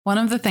One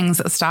of the things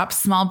that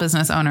stops small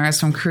business owners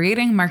from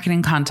creating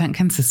marketing content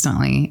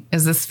consistently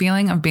is this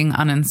feeling of being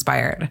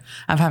uninspired,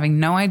 of having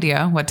no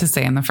idea what to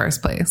say in the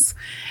first place.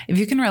 If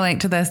you can relate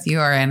to this,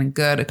 you are in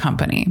good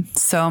company.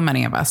 So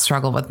many of us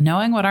struggle with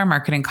knowing what our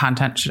marketing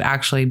content should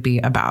actually be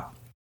about.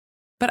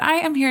 But I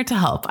am here to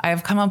help. I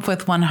have come up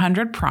with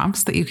 100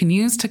 prompts that you can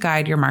use to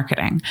guide your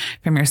marketing,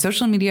 from your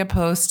social media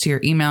posts to your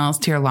emails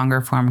to your longer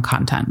form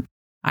content.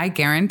 I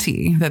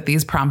guarantee that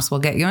these prompts will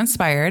get you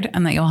inspired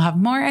and that you'll have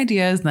more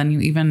ideas than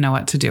you even know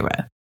what to do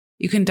with.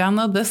 You can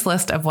download this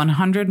list of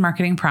 100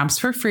 marketing prompts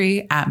for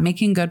free at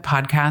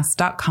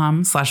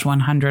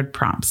makinggoodpodcast.com/100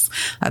 prompts.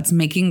 That's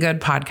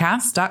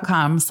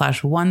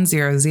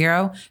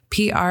makinggoodpodcast.com/100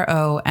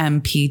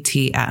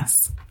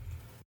 PROMPTS.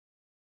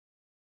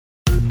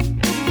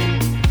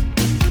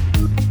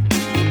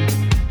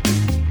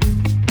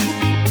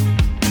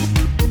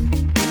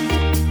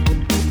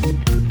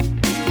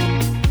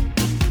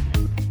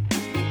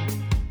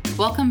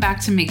 Welcome back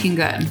to Making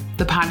Good,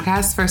 the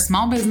podcast for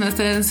small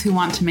businesses who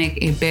want to make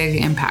a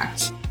big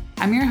impact.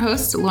 I'm your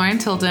host, Lauren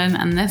Tilden,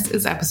 and this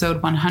is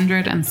episode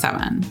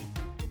 107.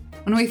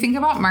 When we think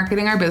about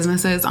marketing our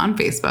businesses on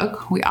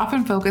Facebook, we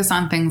often focus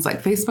on things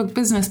like Facebook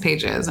business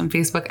pages and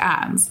Facebook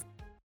ads.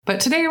 But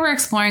today we're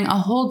exploring a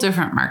whole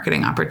different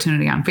marketing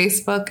opportunity on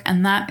Facebook,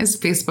 and that is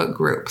Facebook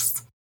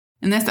groups.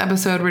 In this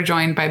episode, we're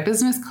joined by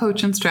business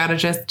coach and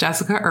strategist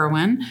Jessica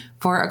Erwin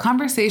for a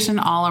conversation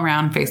all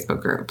around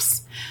Facebook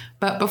groups.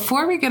 But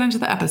before we get into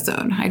the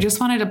episode, I just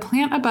wanted to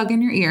plant a bug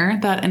in your ear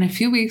that in a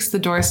few weeks, the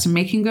doors to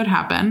Making Good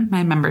Happen,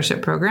 my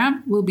membership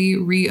program, will be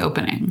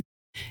reopening.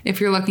 If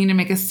you're looking to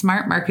make a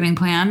smart marketing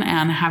plan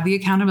and have the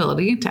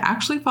accountability to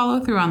actually follow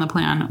through on the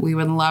plan, we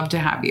would love to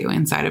have you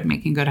inside of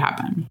Making Good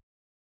Happen.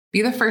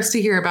 Be the first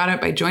to hear about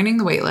it by joining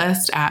the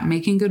waitlist at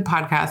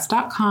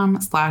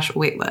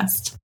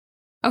makinggoodpodcast.com/waitlist.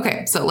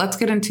 Okay, so let's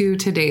get into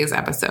today's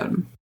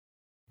episode.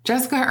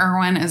 Jessica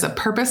Erwin is a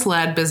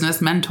purpose-led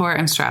business mentor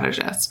and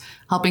strategist,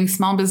 helping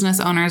small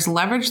business owners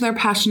leverage their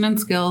passion and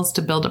skills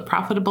to build a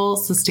profitable,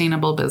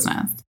 sustainable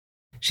business.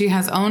 She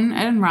has owned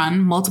and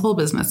run multiple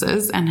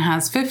businesses and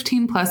has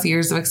 15 plus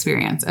years of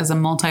experience as a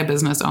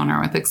multi-business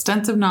owner with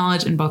extensive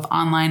knowledge in both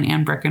online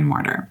and brick and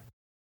mortar.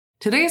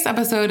 Today's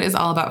episode is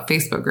all about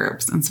Facebook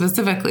groups and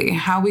specifically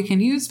how we can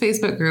use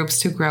Facebook groups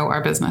to grow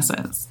our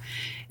businesses.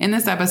 In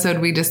this episode,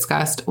 we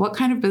discussed what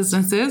kind of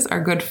businesses are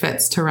good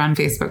fits to run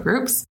Facebook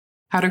groups,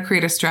 how to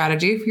create a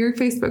strategy for your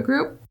Facebook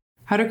group,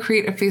 how to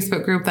create a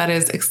Facebook group that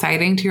is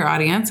exciting to your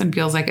audience and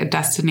feels like a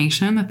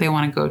destination that they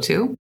want to go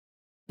to,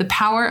 the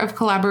power of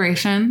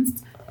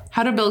collaborations,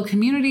 how to build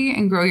community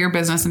and grow your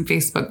business in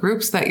Facebook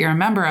groups that you're a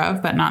member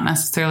of, but not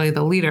necessarily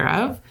the leader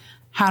of,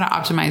 how to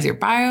optimize your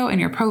bio and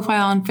your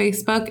profile on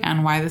Facebook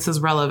and why this is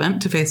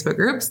relevant to Facebook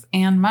groups,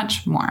 and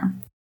much more.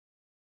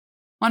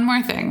 One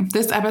more thing,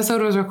 this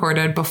episode was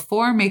recorded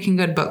before Making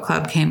Good Book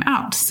Club came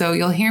out, so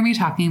you'll hear me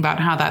talking about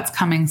how that's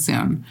coming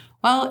soon.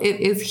 Well, it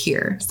is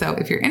here. So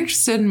if you're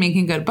interested in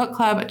Making Good Book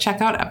Club,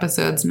 check out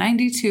episodes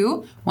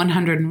 92,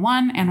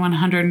 101, and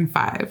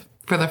 105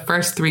 for the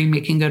first 3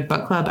 Making Good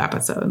Book Club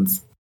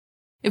episodes.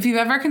 If you've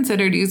ever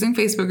considered using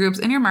Facebook groups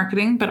in your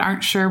marketing but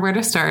aren't sure where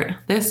to start,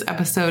 this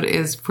episode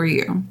is for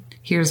you.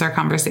 Here's our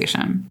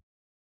conversation.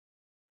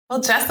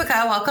 Well,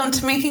 Jessica, welcome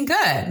to Making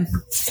Good.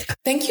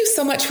 Thank you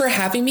so much for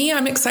having me.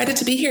 I'm excited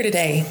to be here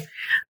today.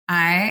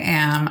 I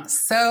am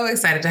so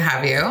excited to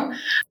have you.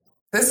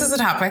 This is a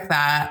topic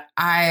that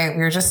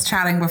we were just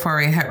chatting before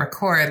we hit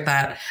record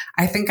that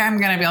I think I'm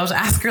going to be able to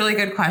ask really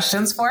good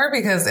questions for,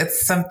 because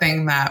it's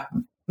something that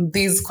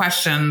these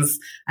questions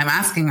I'm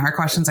asking are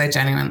questions I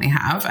genuinely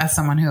have as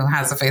someone who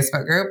has a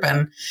Facebook group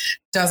and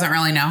doesn't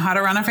really know how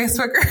to run a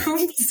Facebook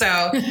group.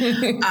 So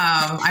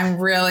I'm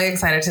really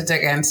excited to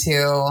dig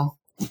into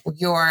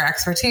your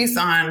expertise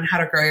on how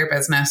to grow your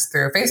business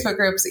through Facebook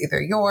groups,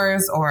 either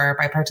yours or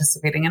by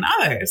participating in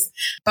others.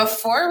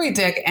 Before we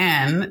dig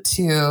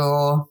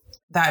into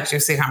that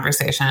juicy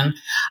conversation,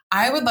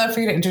 I would love for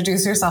you to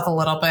introduce yourself a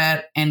little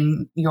bit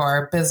in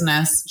your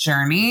business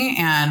journey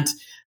and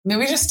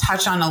maybe just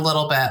touch on a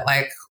little bit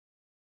like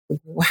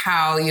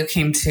how you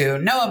came to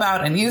know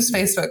about and use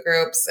Facebook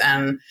groups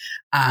and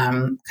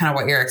kind of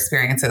what your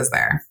experience is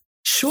there.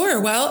 Sure.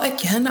 Well,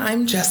 again,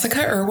 I'm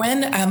Jessica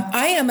Erwin.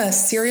 I am a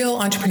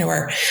serial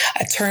entrepreneur,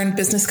 turned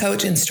business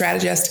coach and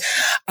strategist.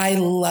 I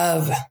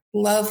love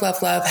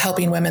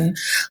helping women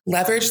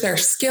leverage their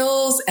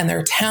skills and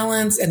their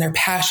talents and their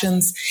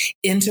passions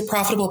into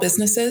profitable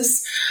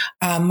businesses.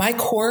 My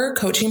core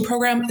coaching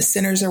program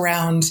centers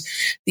around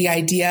the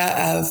idea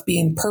of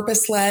being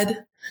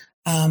purpose-led,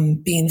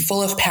 being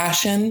full of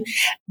passion,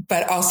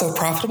 but also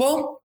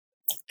profitable.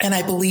 And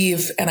I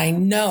believe, and I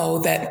know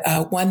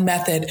that one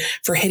method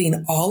for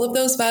hitting all of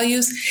those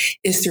values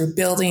is through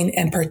building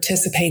and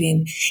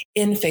participating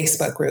in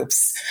Facebook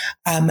groups.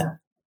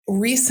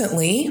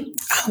 Recently,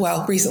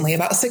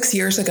 about 6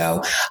 years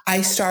ago,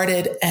 I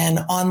started an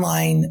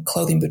online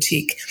clothing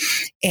boutique.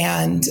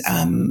 And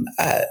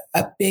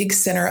a big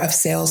center of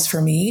sales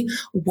for me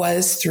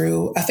was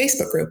through a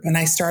Facebook group. And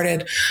I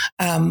started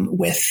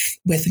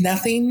with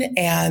nothing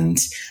and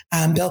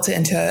built it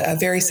into a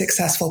very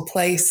successful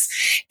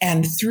place.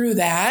 And through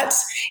that,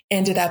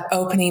 ended up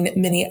opening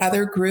many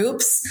other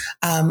groups,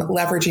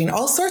 leveraging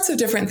all sorts of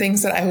different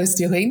things that I was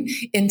doing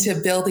into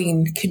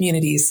building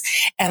communities.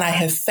 And I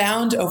have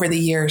found over the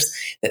years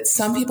that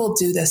some people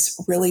do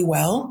this really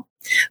well,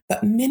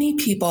 but many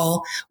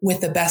people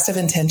with the best of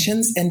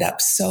intentions end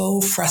up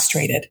so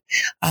frustrated.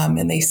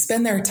 And they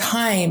spend their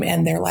time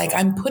and they're like,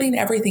 I'm putting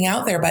everything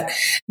out there, but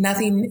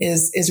nothing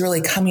is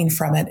really coming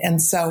from it.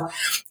 And so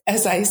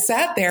as I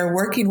sat there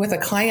working with a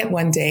client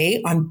one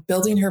day on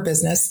building her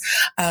business,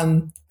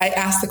 I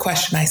asked the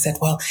question, I said,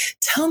 well,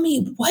 tell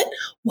me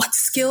what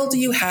skill do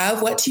you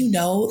have? What do you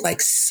know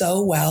like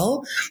so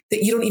well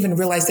that you don't even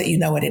realize that you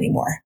know it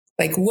anymore?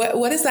 Like,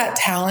 what is that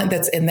talent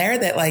that's in there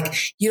that like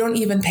you don't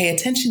even pay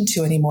attention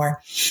to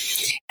anymore?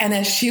 And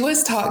as she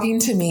was talking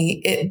to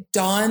me, it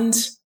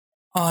dawned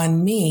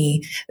on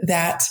me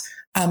that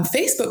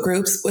Facebook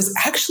groups was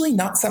actually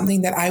not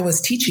something that I was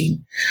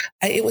teaching.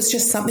 It was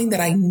just something that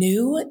I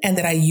knew and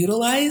that I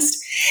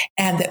utilized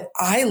and that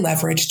I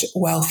leveraged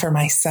well for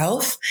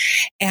myself.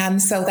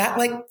 And so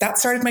that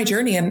started my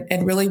journey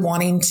and really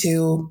wanting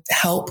to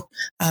help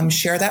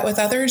share that with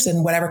others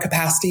in whatever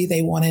capacity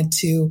they wanted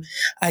to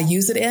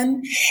use it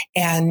in,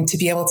 and to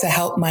be able to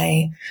help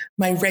my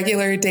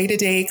regular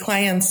day-to-day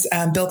clients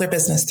build their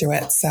business through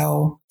it.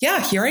 So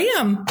yeah, here I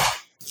am.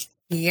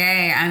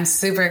 Yay. I'm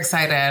super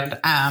excited.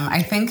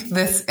 I think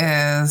this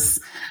is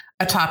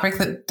a topic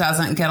that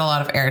doesn't get a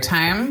lot of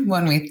airtime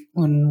when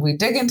we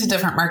dig into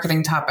different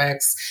marketing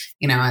topics.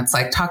 You know, it's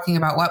like talking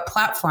about what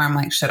platform,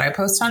 like, should I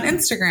post on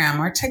Instagram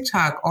or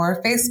TikTok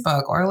or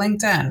Facebook or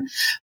LinkedIn?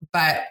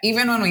 But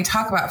even when we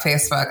talk about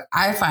Facebook,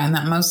 I find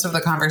that most of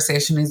the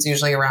conversation is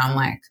usually around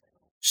like,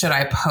 should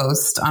I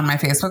post on my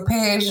Facebook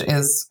page?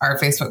 Is our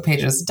Facebook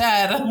pages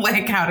dead?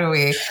 Like, how do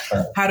we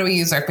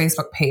use our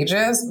Facebook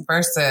pages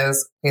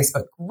versus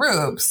Facebook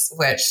groups,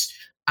 which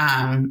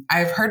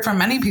I've heard from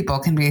many people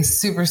can be a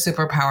super,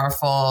 super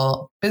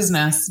powerful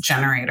business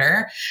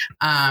generator.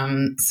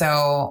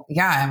 So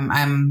yeah,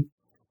 I'm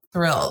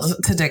thrilled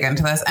to dig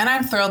into this. And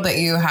I'm thrilled that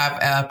you have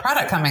a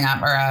product coming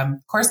up or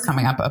a course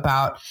coming up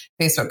about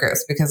Facebook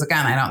groups, because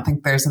again, I don't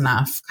think there's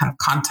enough kind of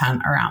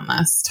content around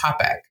this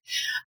topic.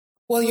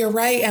 Well, you're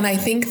right. And I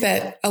think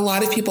that a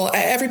lot of people,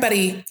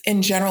 everybody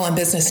in general in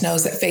business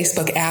knows that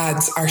Facebook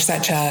ads are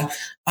such a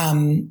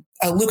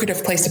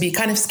lucrative place to be.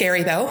 Kind of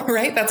scary though,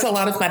 right? That's a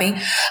lot of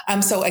money.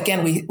 So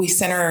again, we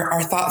center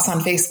our thoughts on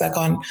Facebook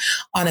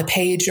on a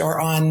page or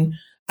on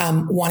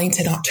wanting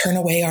to not turn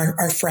away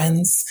our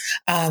friends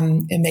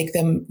and make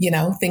them,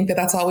 think that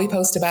that's all we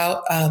post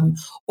about.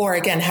 Or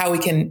again, how we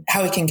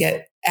can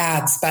get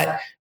ads. But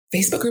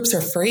Facebook groups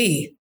are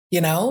free.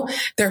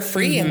 They're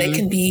free and they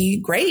can be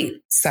great.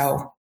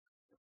 So.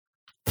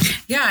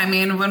 Yeah. I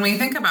mean, when we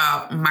think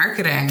about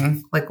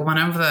marketing, like one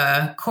of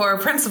the core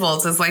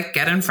principles is like,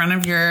 get in front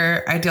of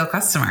your ideal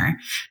customer.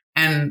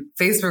 And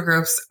Facebook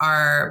groups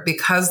are,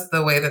 because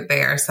the way that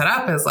they are set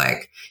up is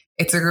like,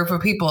 it's a group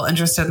of people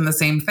interested in the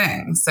same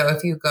thing. So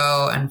if you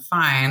go and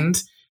find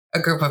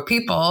a group of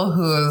people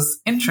whose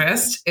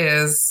interest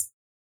is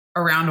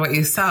around what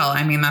you sell,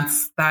 I mean,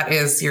 that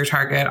is your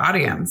target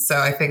audience. So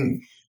I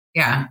think,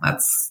 yeah,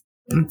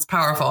 it's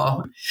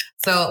powerful.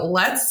 So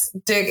let's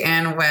dig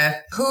in with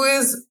who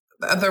is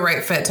the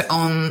right fit to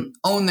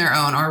own their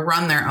own or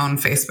run their own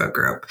Facebook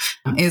group.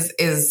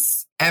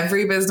 Is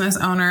every business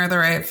owner the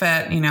right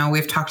fit?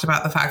 We've talked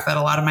about the fact that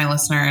a lot of my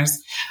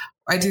listeners,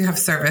 I do have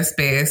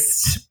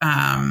service-based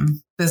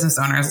business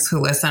owners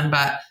who listen,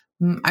 but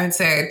I would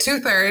say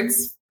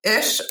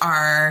 2/3-ish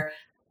are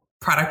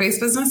product-based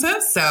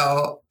businesses.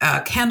 So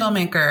a candle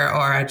maker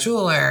or a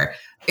jeweler.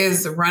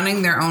 Is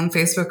running their own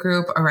Facebook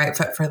group a right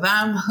fit for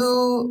them?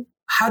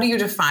 How do you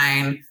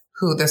define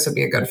who this would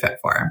be a good fit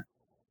for?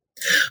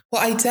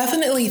 Well, I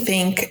definitely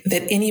think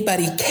that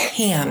anybody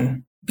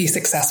can be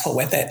successful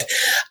with it.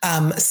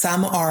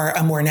 Some are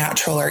a more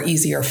natural or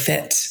easier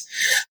fit.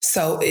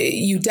 So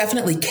you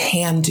definitely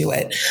can do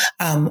it.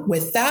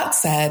 With that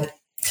said,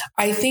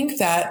 I think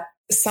that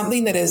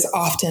something that is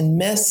often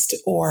missed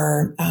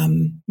or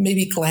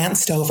maybe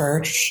glanced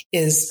over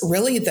is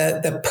really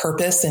the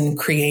purpose in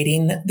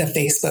creating the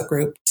Facebook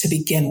group to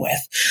begin with.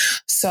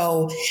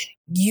 So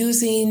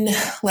using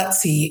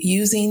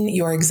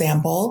your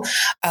example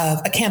of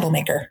a candle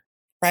maker,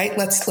 right?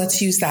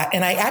 Let's use that.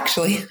 And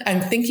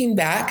I'm thinking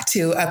back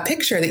to a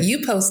picture that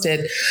you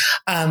posted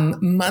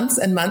months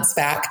and months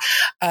back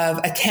of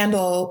a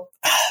candle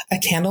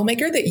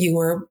maker that you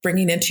were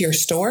bringing into your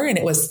store, and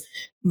it was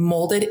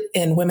molded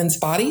in women's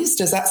bodies.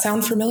 Does that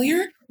sound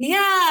familiar?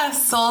 Yeah,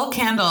 Soul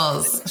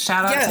Candles.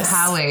 Shout out to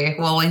Hallie.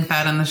 We'll link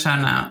that in the show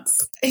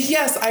notes.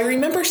 Yes, I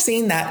remember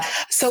seeing that.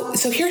 So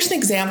here's an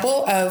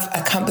example of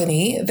a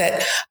company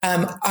that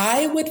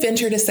I would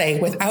venture to say,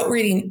 without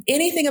reading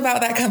anything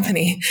about that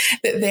company,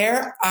 that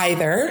they're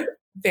either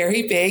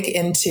very big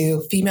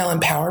into female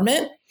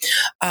empowerment,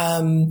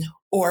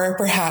 or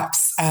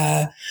perhaps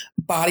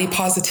body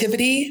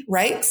positivity,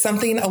 right?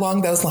 Something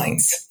along those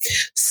lines.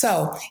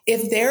 So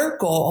if their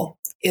goal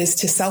is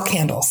to sell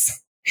candles,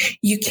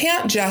 you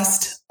can't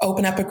just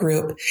open up a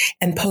group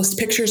and post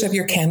pictures of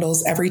your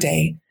candles every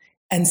day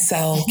and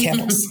sell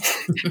candles,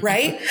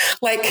 right?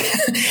 Like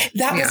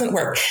that doesn't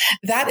work.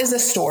 That is a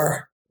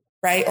store,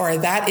 right? Or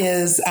that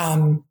is,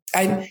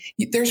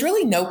 there's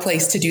really no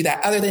place to do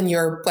that other than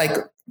your like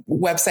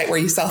website where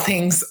you sell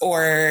things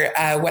or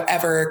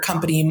whatever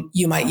company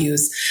you might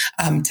use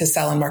to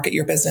sell and market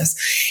your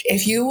business.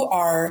 If you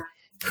are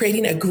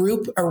creating a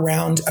group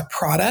around a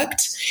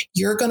product,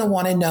 you're going to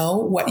want to know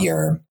what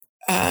your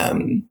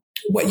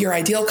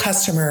ideal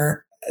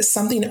customer,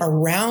 something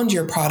around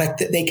your product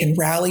that they can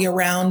rally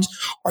around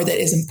or that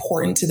is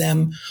important to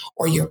them,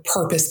 or your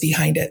purpose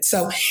behind it.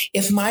 So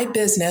if my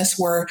business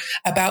were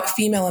about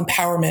female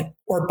empowerment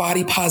or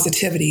body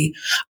positivity,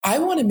 I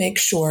want to make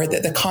sure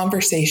that the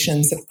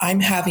conversations that I'm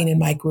having in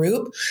my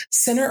group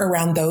center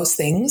around those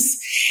things.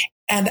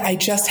 And I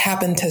just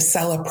happen to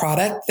sell a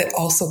product that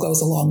also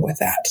goes along with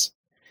that.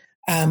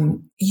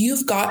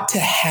 You've got to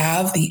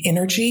have the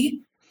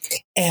energy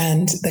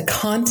and the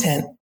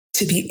content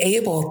to be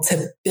able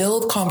to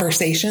build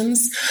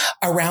conversations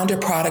around a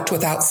product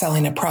without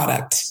selling a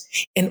product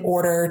in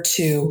order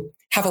to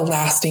have a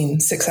lasting,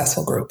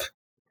 successful group.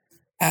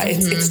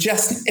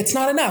 It's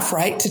not enough,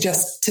 right?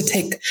 To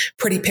take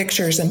pretty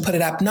pictures and put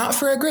it up, not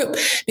for a group,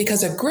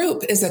 because a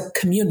group is a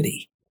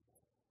community,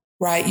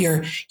 right?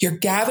 You're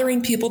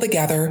gathering people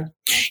together.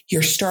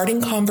 You're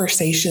starting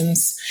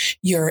conversations.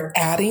 You're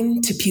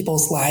adding to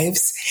people's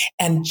lives,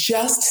 and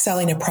just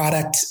selling a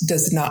product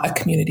does not a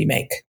community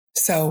make.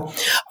 So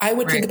I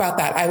would think about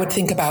that. I would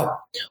think about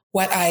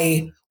what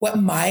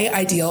my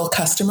ideal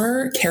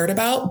customer cared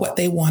about, what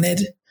they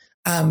wanted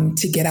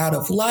to get out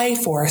of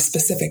life, or a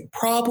specific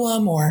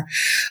problem, or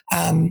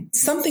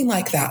something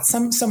like that,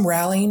 some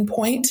rallying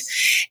point,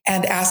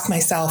 and ask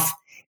myself,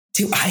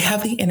 do I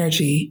have the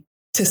energy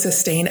to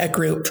sustain a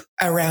group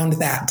around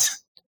that?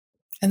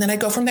 And then I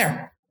go from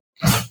there.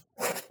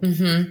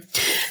 Mm-hmm.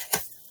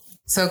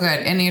 So good.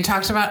 And you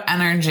talked about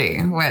energy,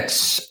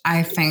 which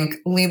I think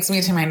leads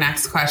me to my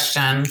next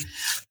question.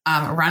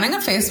 Running a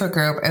Facebook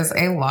group is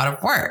a lot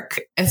of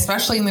work,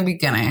 especially in the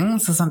beginning.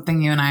 This is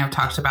something you and I have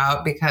talked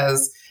about,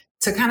 because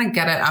to kind of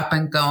get it up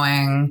and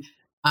going,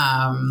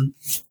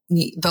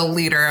 the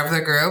leader of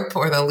the group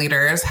or the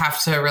leaders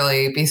have to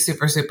really be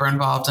super, super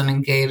involved and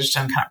engaged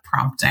and kind of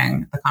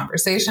prompting the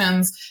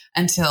conversations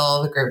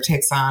until the group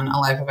takes on a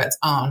life of its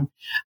own.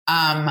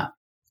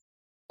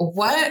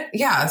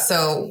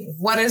 So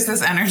what is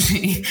this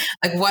energy?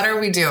 Like, what are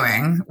we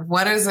doing?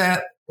 What is it?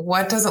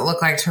 What does it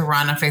look like to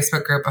run a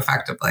Facebook group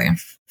effectively?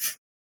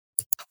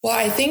 Well,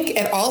 I think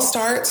it all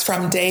starts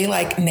from day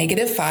like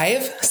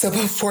 -5. So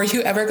before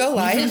you ever go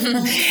live,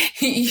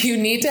 you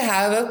need to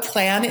have a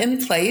plan in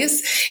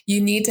place.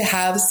 You need to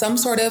have some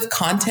sort of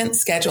content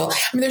schedule. I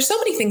mean, there's so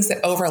many things that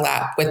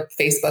overlap with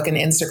Facebook and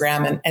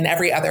Instagram and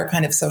every other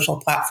kind of social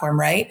platform,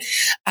 right?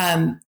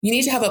 You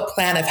need to have a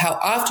plan of how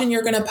often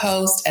you're going to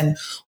post and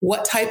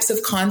what types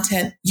of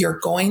content you're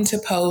going to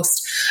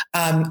post.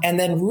 And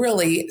then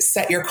really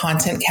set your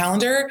content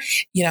calendar,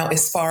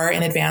 as far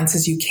in advance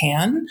as you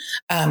can.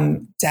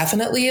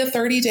 Definitely a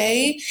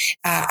 30-day.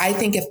 I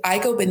think if I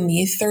go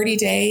beneath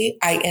 30-day,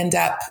 I end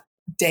up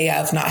day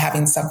of not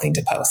having something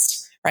to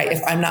post, right?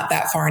 If I'm not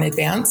that far in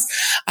advance.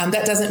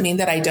 That doesn't mean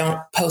that I don't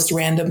post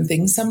random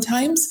things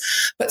sometimes,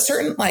 but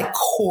certain like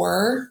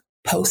core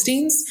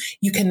postings,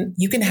 you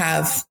can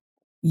have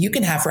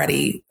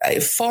ready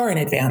far in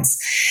advance.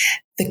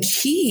 The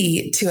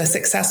key to a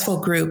successful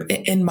group,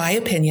 in my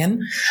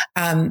opinion,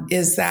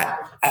 is that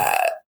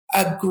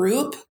a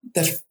group,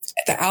 the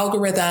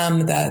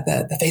algorithm,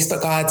 the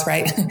Facebook gods,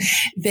 right?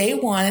 They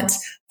want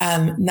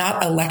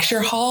not a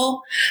lecture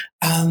hall,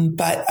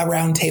 but a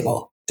round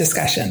table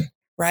discussion,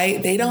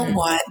 right? They don't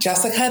want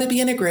Jessica to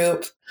be in a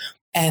group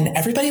and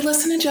everybody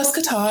listen to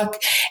Jessica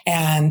talk.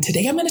 And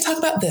today I'm going to talk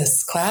about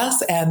this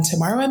class, and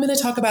tomorrow I'm going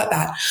to talk about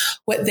that.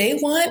 What they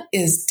want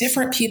is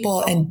different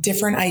people and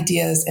different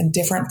ideas and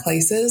different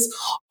places,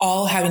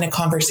 all having a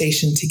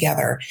conversation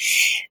together.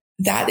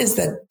 That is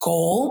the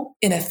goal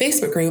in a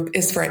Facebook group,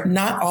 is for it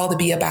not all to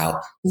be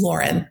about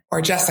Lauren or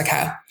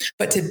Jessica,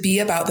 but to be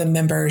about the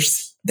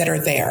members that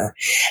are there.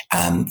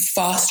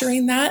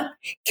 Fostering that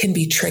can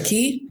be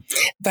tricky,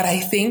 but I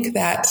think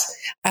that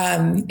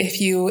if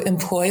you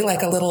employ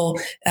like a little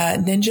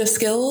ninja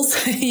skills,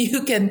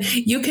 you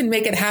can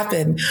make it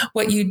happen.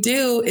 What you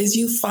do is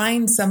you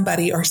find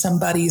somebody or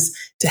somebodies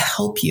to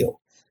help you.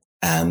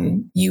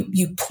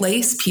 You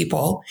place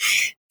people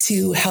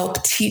to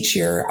help teach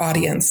your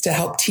audience, to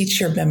help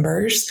teach your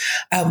members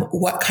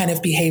what kind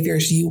of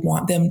behaviors you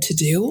want them to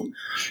do,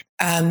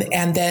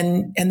 and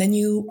then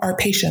you are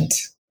patient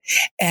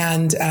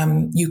and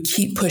you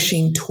keep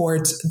pushing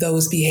towards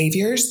those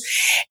behaviors.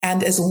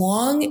 And as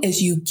long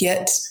as you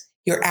get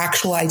your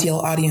actual ideal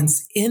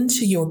audience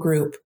into your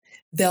group,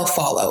 they'll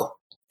follow.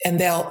 And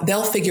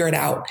they'll figure it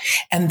out,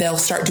 and they'll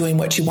start doing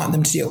what you want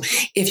them to do.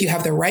 If you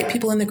have the right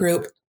people in the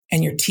group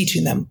and you're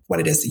teaching them what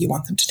it is that you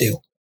want them to do.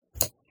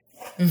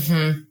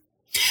 Mm-hmm.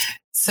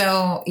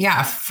 So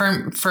yeah,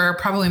 for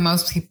probably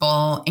most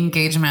people,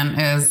 engagement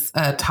is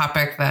a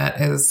topic that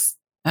is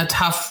a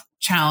tough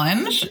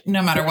challenge,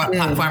 no matter what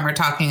platform we're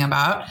talking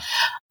about.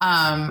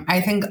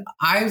 I think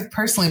I've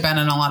personally been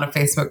in a lot of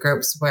Facebook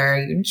groups where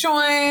you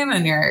join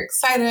and you're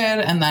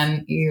excited, and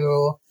then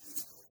you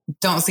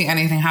don't see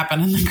anything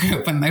happen in the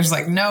group, and there's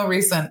like no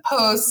recent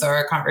posts or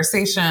a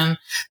conversation.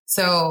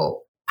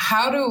 So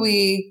how do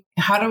we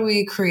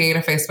create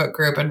a Facebook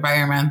group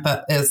environment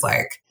that is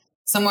like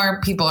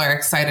somewhere people are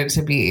excited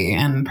to be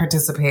and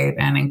participate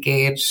and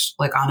engage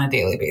like on a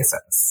daily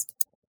basis?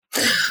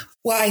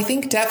 Well, I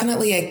think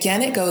definitely,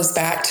 again, it goes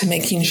back to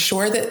making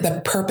sure that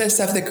the purpose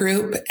of the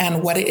group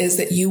and what it is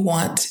that you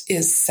want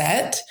is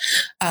set,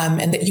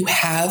 and that you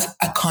have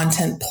a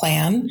content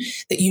plan,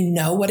 that you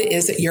know what it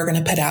is that you're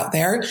going to put out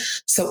there.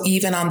 So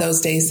even on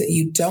those days that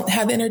you don't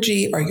have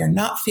energy or you're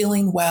not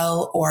feeling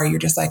well, or you're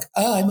just like,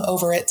 oh, I'm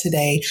over it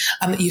today,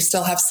 that you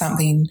still have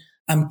something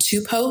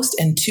to post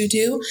and to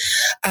do.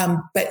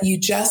 But you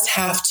just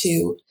have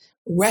to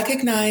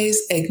recognize,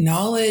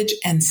 acknowledge,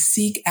 and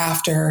seek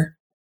after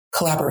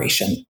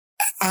collaboration.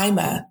 I'm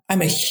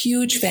a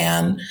huge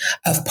fan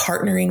of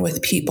partnering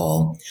with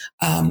people,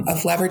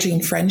 of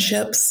leveraging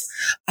friendships,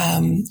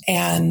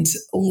 and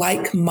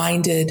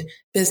like-minded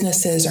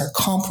businesses or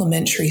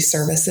complementary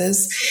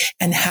services,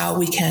 and how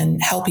we can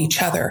help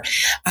each other.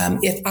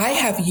 If I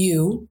have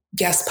you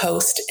guest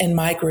post in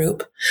my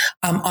group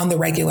on the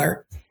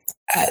regular,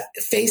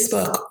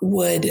 Facebook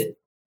would,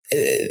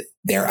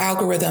 their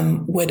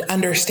algorithm would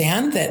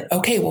understand that,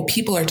 okay, well,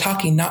 people are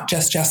talking, not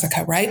just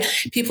Jessica, right?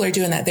 People are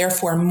doing that.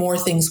 Therefore, more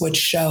things would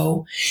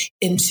show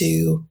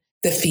into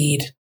the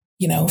feed,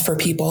 for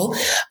people.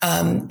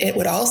 It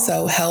would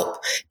also help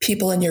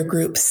people in your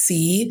group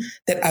see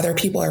that other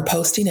people are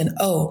posting, and,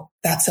 oh,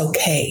 that's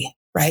okay.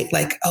 Right?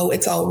 Like, oh,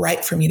 it's all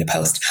right for me to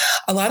post.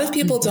 A lot of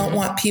people don't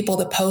want people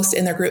to post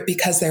in their group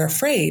because they're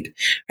afraid,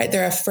 right?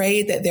 They're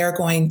afraid that they're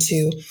going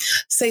to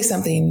say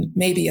something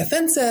maybe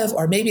offensive,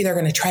 or maybe they're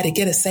going to try to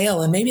get a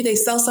sale, and maybe they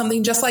sell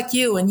something just like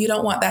you, and you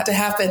don't want that to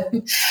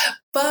happen.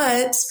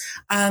 But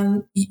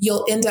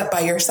you'll end up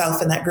by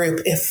yourself in that group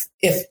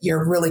if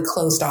you're really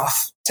closed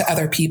off to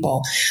other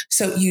people.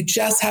 So you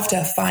just have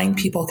to find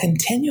people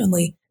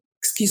continually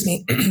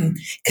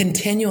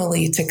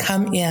to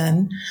come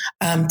in,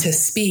 to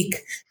speak,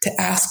 to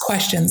ask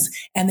questions.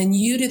 And then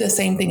you do the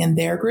same thing in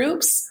their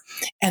groups.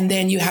 And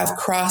then you have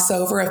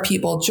crossover of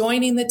people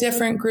joining the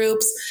different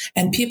groups,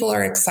 and people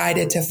are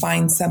excited to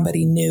find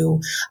somebody new.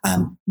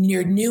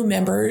 Your new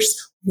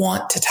members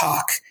want to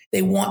talk.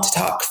 They want to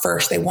talk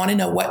first. They want to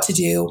know what to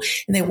do,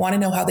 and they want to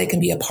know how they can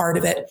be a part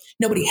of it.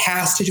 Nobody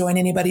has to join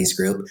anybody's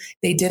group.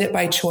 They did it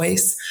by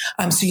choice.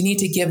 So you need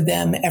to give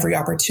them every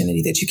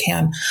opportunity that you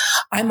can.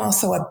 I'm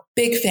also a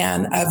big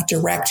fan of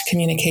direct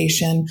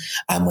communication.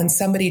 When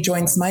somebody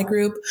joins my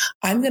group,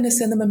 I'm going to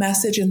send them a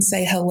message and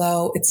say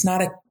hello. It's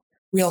not a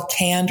real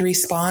canned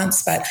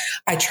response, but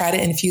I try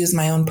to infuse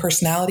my own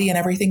personality in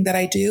everything that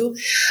I do.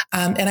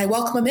 And I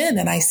welcome them in,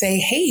 and I say,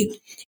 hey,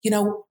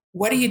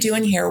 what are you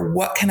doing here?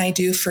 What can I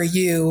do for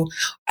you?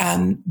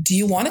 Do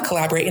you want to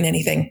collaborate in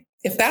anything?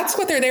 If that's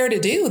what they're there to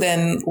do,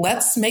 then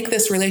let's make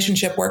this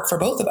relationship work for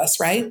both of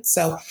us, right?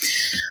 So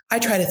I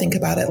try to think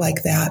about it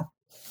like that.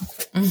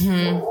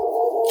 Mm-hmm.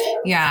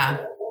 Yeah.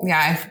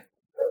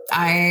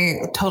 I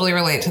totally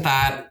relate to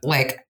that.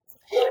 Like,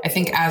 I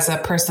think as a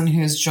person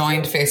who's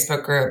joined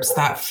Facebook groups,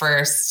 that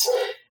first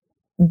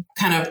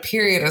kind of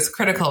period is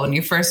critical. When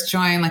you first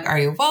join, like, are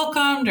you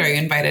welcomed? Are you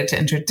invited to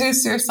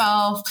introduce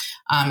yourself?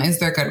 Is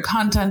there good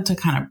content to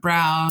kind of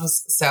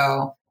browse?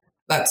 So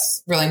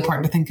that's really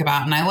important to think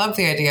about. And I love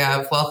the idea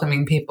of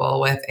welcoming people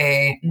with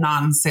a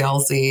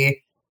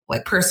non-salesy,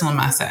 like, personal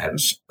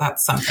message.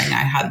 That's something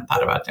I hadn't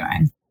thought about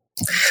doing.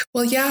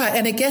 Well, yeah.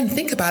 And again,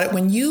 think about it.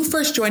 When you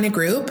first join a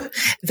group,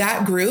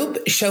 that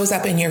group shows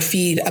up in your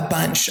feed a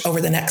bunch over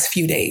the next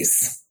few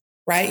days,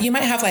 right? You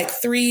might have like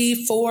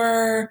 3,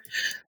 4,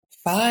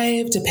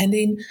 5,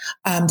 depending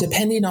on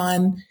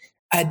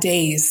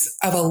days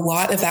of a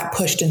lot of that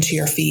pushed into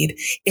your feed.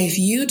 If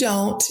you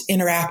don't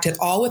interact at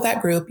all with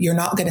that group, you're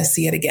not going to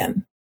see it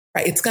again,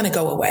 right? It's going to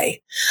go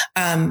away.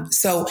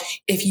 So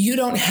if you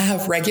don't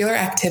have regular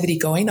activity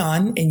going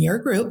on in your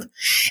group,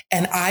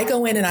 and I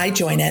go in and I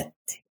join it,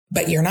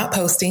 but you're not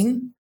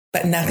posting,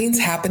 but nothing's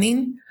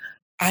happening,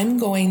 I'm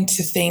going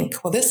to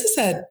think, well, this is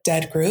a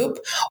dead group,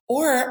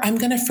 or I'm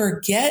going to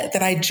forget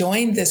that I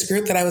joined this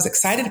group that I was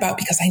excited about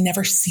because I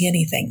never see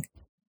anything.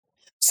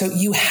 So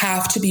you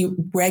have to be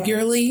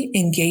regularly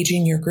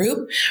engaging your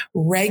group,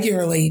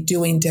 regularly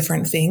doing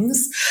different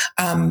things,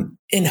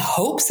 in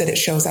hopes that it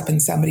shows up in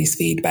somebody's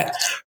feed. But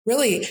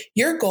really,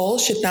 your goal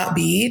should not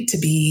be to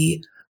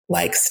be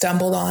like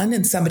stumbled on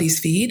in somebody's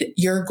feed.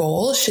 Your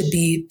goal should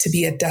be to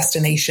be a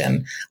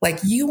destination. Like,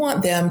 you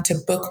want them to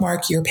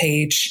bookmark your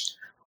page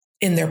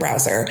in their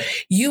browser.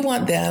 You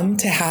want them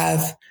to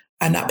have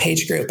not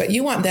page group, but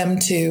you want them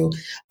to,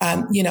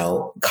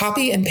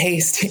 copy and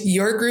paste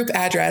your group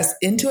address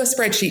into a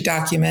spreadsheet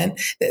document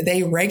that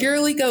they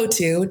regularly go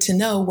to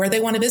know where they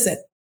want to visit.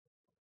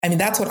 I mean,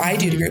 that's what I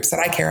do to groups that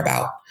I care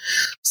about.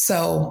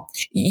 So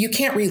you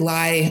can't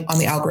rely on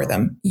the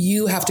algorithm.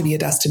 You have to be a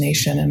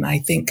destination. And I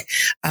think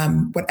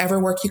whatever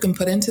work you can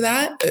put into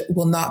that, it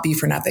will not be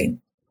for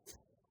nothing.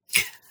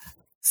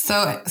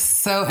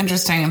 So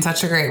interesting and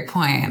such a great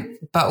point.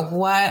 But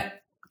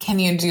what can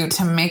you do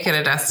to make it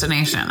a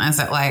destination? Is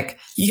it like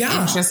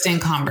interesting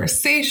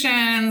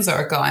conversations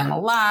or going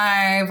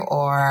live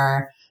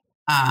or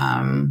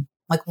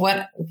like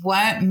what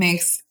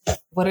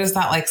is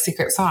that like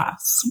secret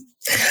sauce?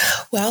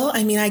 Well,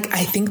 I mean, I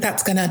think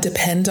that's going to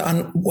depend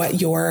on what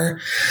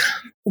your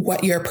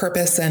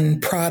purpose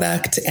and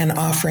product and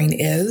offering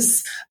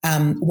is.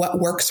 What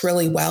works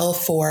really well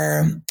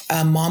for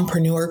a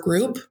mompreneur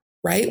group,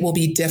 right, will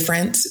be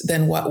different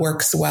than what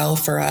works well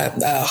for a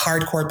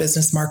hardcore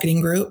business marketing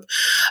group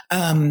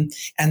and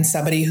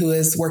somebody who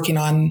is working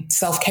on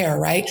self-care,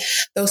 right?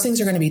 Those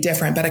things are going to be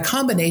different, but a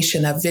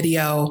combination of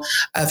video,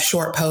 of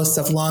short posts,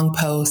 of long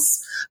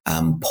posts,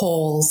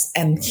 polls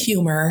and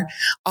humor,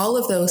 all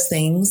of those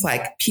things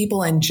like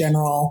people in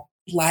general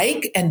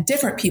like and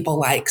different people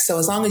like. So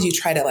as long as you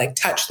try to like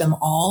touch them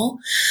all,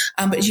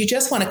 but you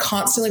just want to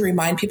constantly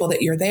remind people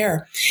that you're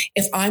there.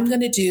 If I'm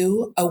going to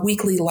do a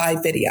weekly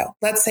live video,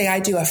 let's say I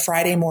do a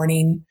Friday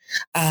morning,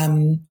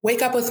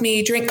 wake up with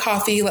me, drink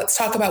coffee. Let's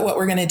talk about what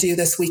we're going to do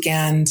this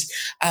weekend,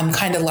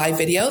 kind of live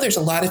video. There's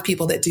a lot of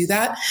people that do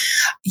that.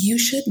 You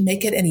should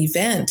make it an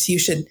event. You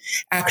should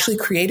actually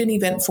create an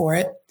event for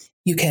it.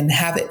 You can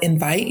have it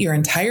invite your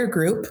entire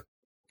group.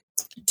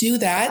 Do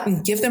that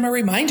and give them a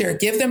reminder,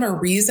 give them a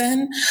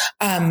reason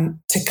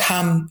to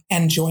come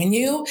and join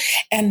you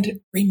and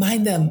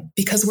remind them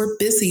because we're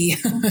busy.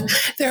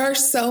 There are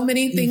so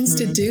many things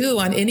to do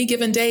on any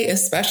given day,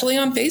 especially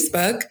on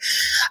Facebook.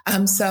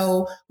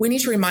 So we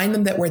need to remind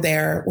them that we're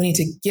there. We need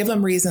to give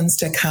them reasons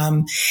to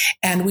come.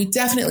 And we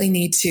definitely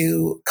need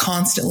to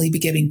constantly be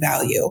giving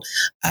value.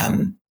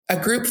 A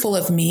group full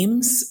of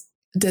memes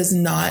does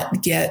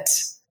not get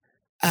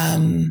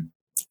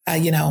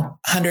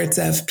hundreds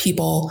of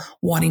people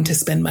wanting to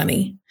spend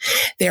money.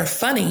 They're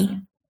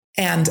funny.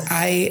 And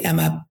I am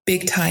a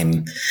big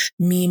time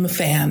meme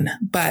fan,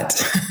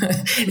 but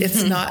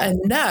it's not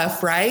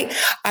enough, right?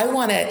 I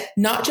want to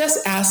not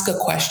just ask a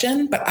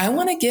question, but I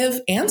want to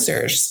give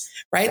answers,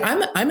 right?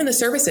 I'm in the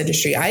service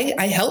industry.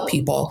 I help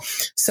people.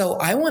 So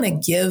I want to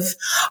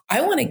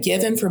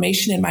give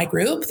information in my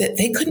group that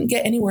they couldn't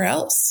get anywhere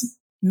else.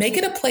 Make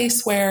it a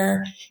place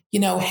where,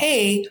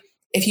 hey,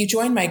 if you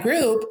join my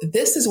group,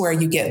 this is where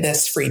you get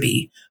this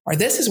freebie, or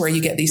this is where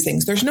you get these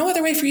things. There's no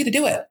other way for you to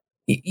do it.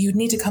 You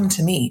need to come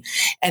to me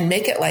and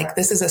make it like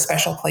this is a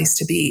special place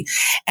to be.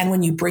 And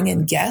when you bring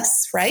in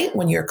guests, right,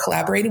 when you're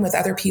collaborating with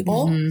other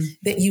people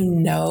that you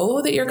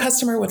know that your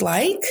customer would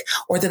like,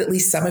 or that at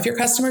least some of your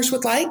customers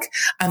would like,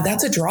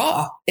 that's a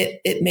draw.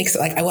 It makes it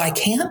like, well, I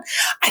can't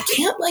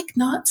like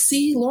not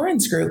see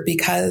Lauren's group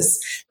because,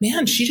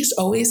 man, she just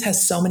always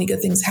has so many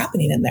good things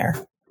happening in there.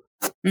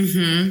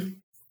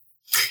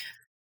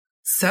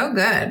 So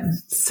good.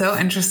 So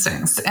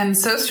interesting. And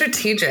so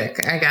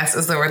strategic, I guess,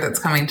 is the word that's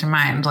coming to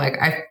mind. Like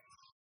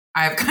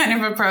I've kind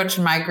of approached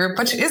my group,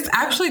 which is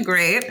actually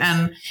great.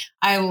 And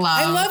I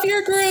love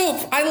your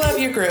group. I love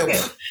your group.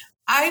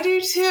 I do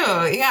too.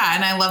 Yeah.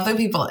 And I love the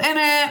people in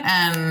it.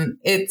 And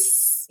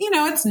it's,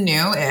 it's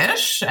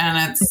new-ish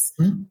and it's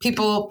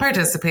people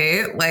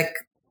participate like,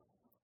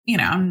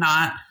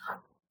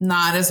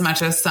 not as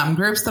much as some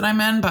groups that I'm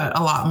in, but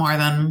a lot more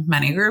than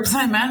many groups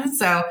I'm in.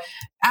 So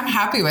I'm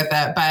happy with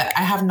it, but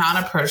I have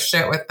not approached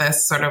it with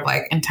this sort of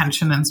like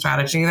intention and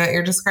strategy that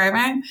you're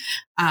describing.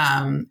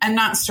 And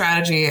not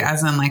strategy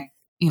as in like,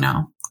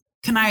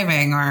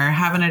 conniving or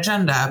have an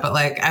agenda, but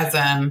like as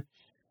in,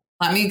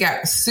 let me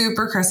get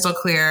super crystal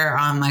clear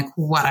on like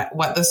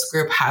what this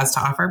group has to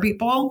offer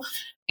people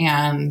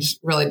and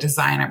really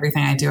design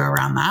everything I do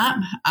around that.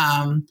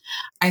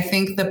 I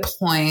think the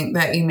point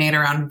that you made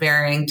around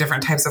varying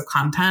different types of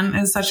content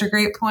is such a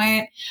great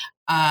point.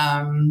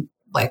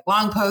 Like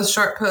long posts,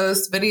 short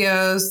posts,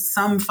 videos,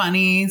 some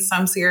funny,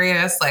 some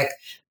serious. Like,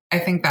 I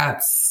think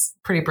that's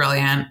pretty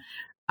brilliant.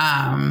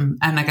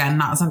 And again,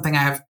 not something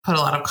I've put a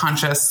lot of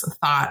conscious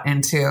thought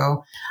into.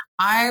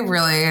 I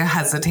really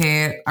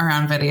hesitate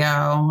around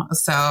video.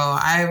 So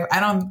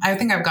I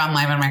think I've gone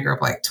live in my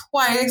group like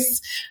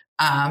twice.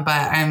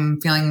 But I'm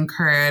feeling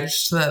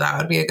encouraged that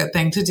would be a good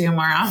thing to do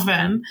more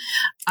often.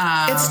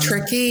 It's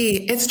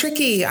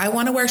tricky. I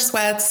want to wear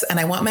sweats and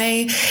I want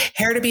my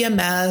hair to be a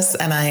mess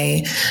and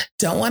I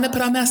don't want to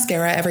put on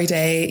mascara every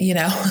day.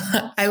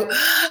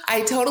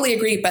 I totally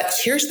agree. But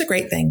here's the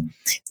great thing.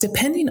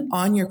 Depending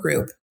on your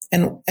group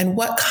and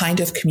what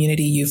kind of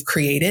community you've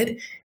created,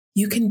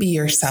 you can be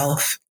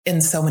yourself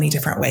in so many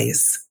different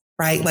ways.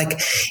 Right? Like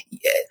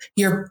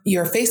your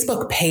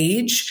Facebook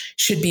page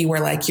should be where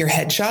like your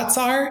headshots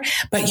are,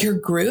 but your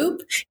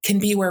group can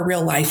be where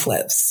real life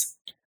lives.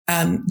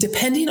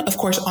 depending, of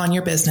course, on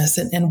your business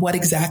and what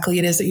exactly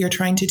it is that you're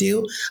trying to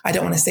do. I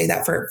don't want to say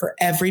that for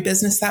every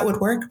business that would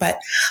work, but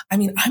I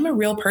mean, I'm a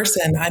real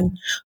person.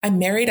 I'm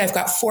married. I've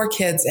got 4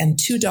 kids and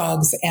 2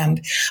 dogs,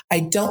 and I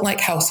don't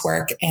like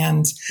housework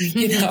and,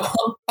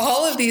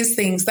 all of these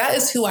things. That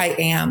is who I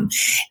am.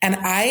 And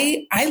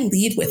I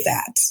lead with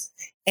that.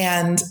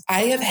 And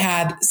I have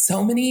had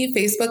so many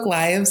Facebook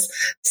Lives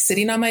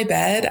sitting on my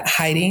bed,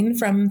 hiding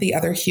from the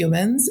other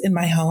humans in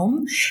my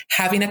home,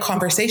 having a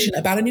conversation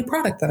about a new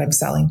product that I'm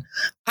selling.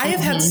 I have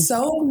had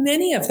so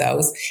many of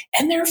those,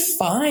 and they're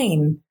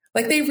fine.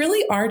 Like, they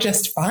really are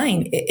just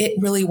fine.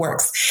 It really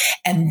works.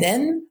 And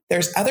then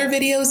there's other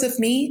videos of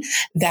me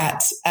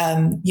that,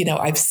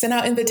 I've sent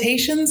out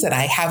invitations and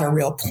I have a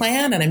real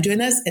plan and I'm doing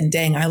this, and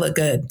dang, I look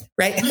good,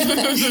 right?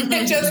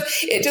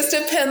 it just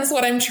depends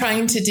what I'm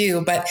trying to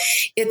do, but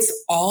it's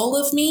all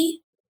of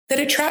me that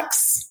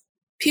attracts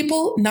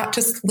people, not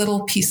just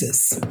little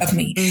pieces of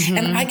me.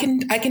 And I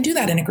can do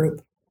that in a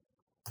group.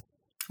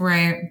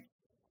 Right.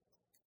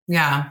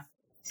 Yeah.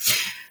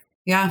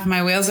 Yeah,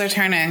 my wheels are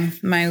turning.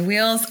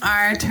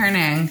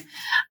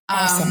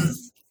 Awesome.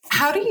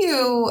 How do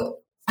you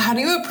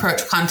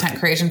approach content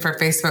creation for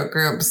Facebook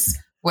groups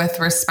with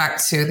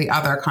respect to the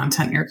other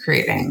content you're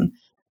creating?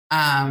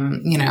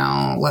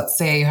 Let's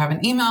say you have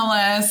an email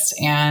list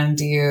and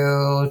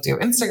you do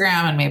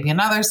Instagram and maybe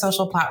another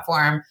social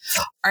platform.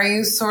 Are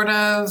you sort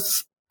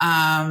of,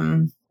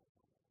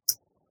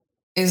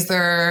 is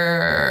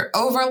there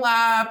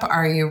overlap?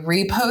 Are you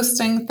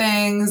reposting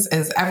things?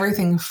 Is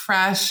everything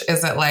fresh?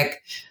 Is it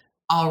like,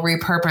 I'll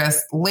repurpose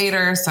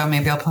later, so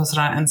maybe I'll post it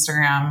on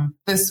Instagram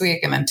this week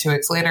and then 2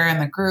 weeks later in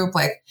the group?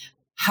 Like,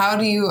 how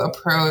do you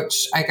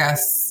approach, I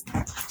guess,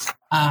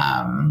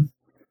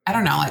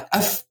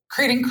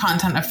 creating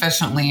content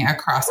efficiently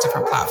across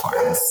different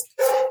platforms?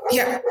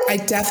 Yeah, I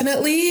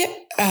definitely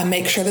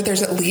make sure that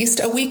there's at least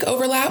a week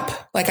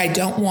overlap. Like, I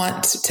don't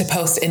want to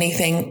post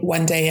anything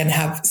one day and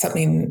have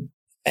something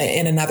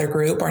in another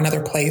group or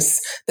another place,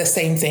 the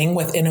same thing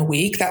within a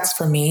week. That's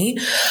for me.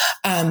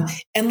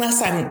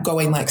 Unless I'm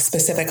going like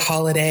specific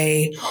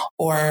holiday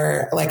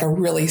or like a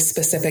really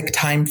specific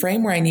time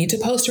frame where I need to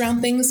post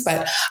around things.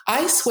 But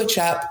I switch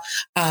up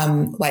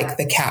like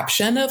the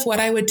caption of what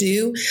I would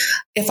do.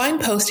 If I'm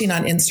posting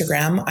on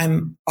Instagram,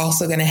 I'm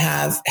also going to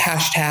have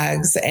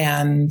hashtags,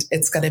 and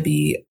it's going to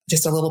be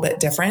just a little bit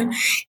different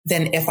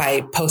than if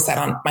I post that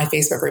on my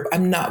Facebook group.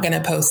 I'm not going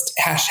to post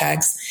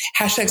hashtags.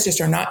 Hashtags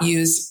just are not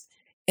used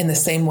in the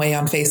same way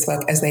on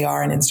Facebook as they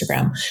are on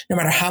Instagram. No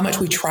matter how much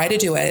we try to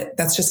do it,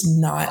 that's just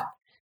not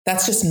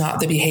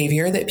the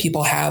behavior that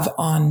people have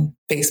on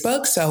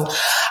Facebook. So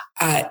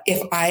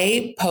if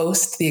I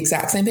post the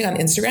exact same thing on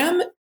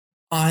Instagram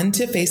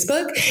onto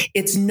Facebook,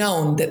 it's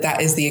known that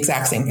that is the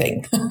exact same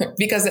thing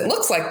because it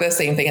looks like the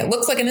same thing. It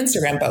looks like an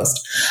Instagram post.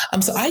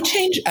 So I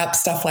change up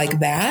stuff like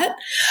that.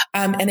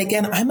 And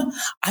again,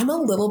 I'm a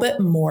little bit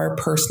more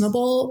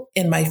personable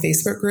in my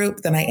Facebook group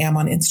than I am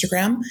on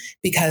Instagram,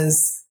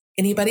 because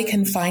anybody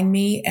can find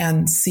me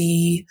and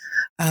see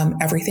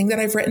everything that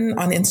I've written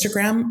on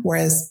Instagram.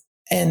 Whereas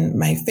in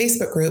my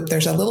Facebook group,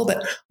 there's a little bit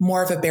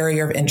more of a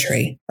barrier of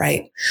entry,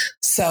 right?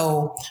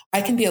 So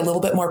I can be a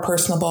little bit more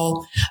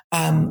personable,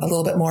 a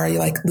little bit more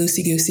like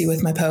loosey-goosey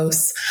with my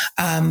posts.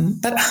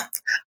 But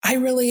I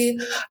really,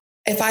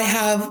 if I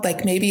have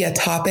like maybe a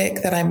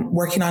topic that I'm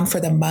working on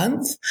for the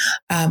month,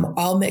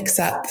 I'll mix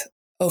up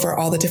over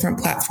all the different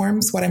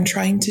platforms what I'm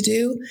trying to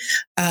do.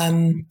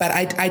 But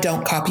I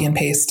don't copy and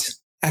paste.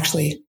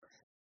 Actually,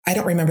 I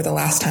don't remember the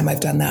last time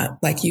I've done that,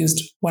 like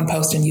used one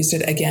post and used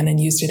it again and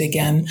used it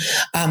again.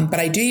 But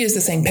I do use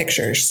the same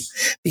pictures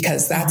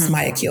because that's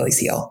my Achilles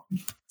heel.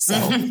 So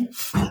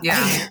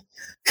yeah,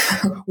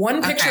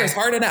 one picture is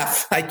hard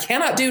enough. I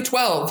cannot do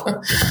 12.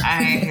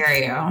 I hear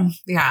you.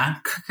 Yeah.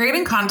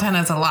 Creating content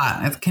is a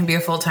lot. It can be a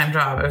full-time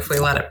job if we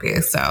let it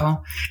be.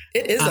 So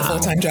it is a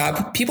full-time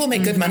job. People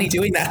make good money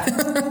doing that.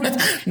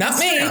 Not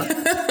me.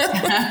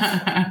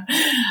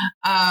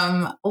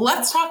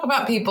 Let's talk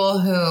about people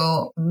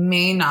who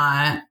may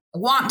not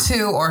want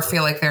to, or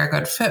feel like they're a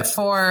good fit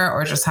for,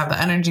 or just have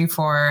the energy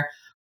for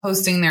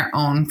hosting their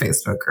own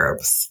Facebook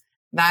groups.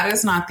 That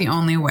is not the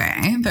only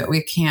way that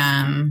we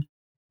can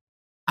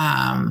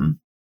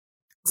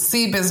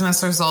see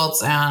business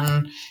results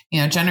and,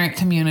 generate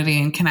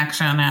community and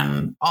connection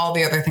and all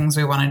the other things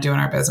we want to do in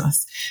our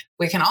business.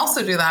 We can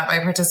also do that by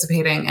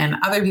participating in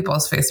other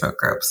people's Facebook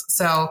groups.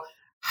 So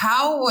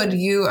how would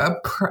you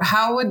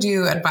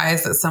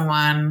advise that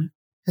someone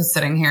who's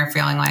sitting here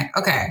feeling like,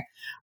 okay,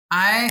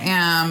 I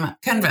am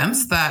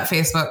convinced that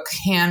Facebook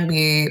can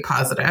be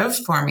positive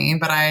for me,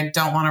 but I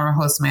don't want to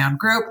host my own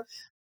group.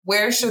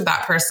 Where should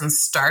that person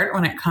start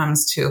when it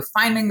comes to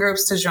finding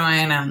groups to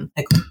join? And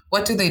like,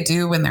 what do they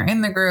do when they're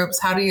in the groups?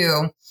 How do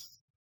you,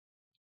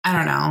 I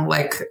don't know,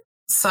 like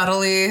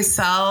subtly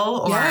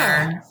sell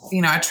or,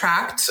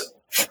 attract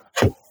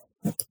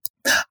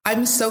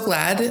I'm so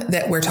glad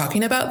that we're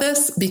talking about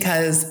this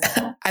because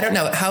I don't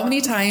know, how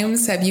many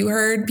times have you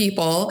heard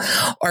people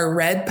or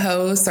read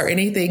posts or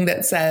anything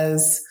that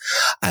says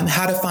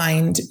how to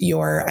find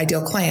your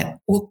ideal client?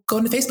 Well, go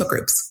into Facebook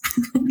groups.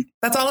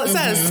 That's all it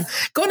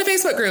says. Go into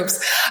Facebook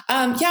groups.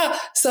 Yeah.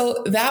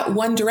 So that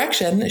one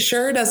direction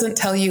sure doesn't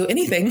tell you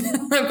anything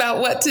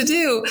about what to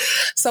do.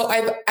 So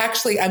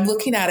I'm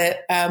looking at it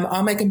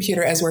on my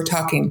computer as we're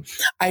talking.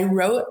 I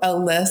wrote a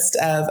list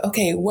of,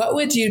 okay, what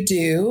would you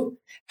do?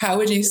 How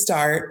would you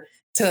start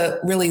to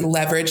really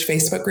leverage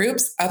Facebook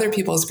groups, other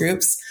people's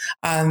groups,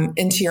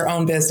 into your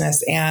own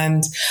business?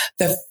 And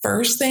the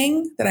first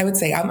thing that I would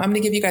say, I'm going to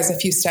give you guys a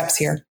few steps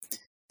here.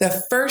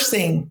 The first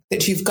thing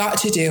that you've got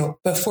to do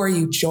before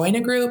you join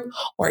a group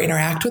or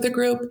interact with a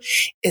group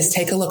is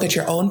take a look at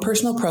your own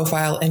personal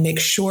profile and make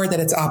sure that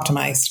it's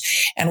optimized.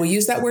 And we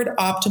use that word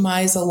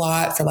optimize a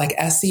lot for like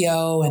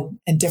SEO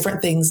and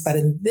different things. But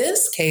in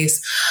this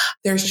case,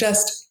 there's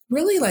just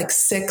really like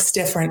 6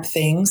 different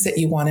things that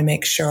you want to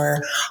make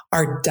sure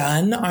are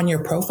done on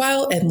your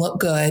profile and look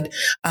good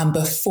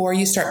before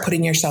you start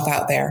putting yourself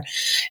out there.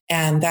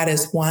 And that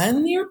is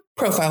 1, your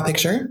profile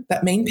picture,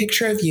 that main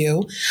picture of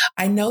you.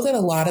 I know that a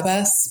lot of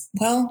us,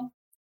 well,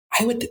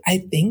 I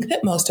think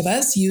that most of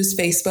us use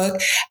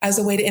Facebook as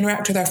a way to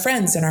interact with our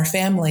friends and our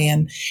family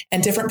and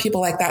different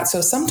people like that. So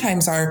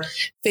sometimes our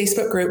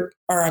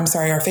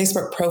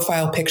Facebook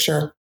profile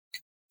picture,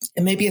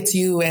 and maybe it's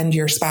you and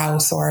your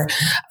spouse, or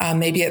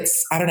maybe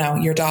it's, I don't know,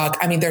 your dog.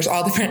 I mean, there's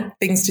all different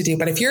things to do.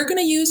 But if you're going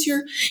to use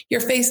your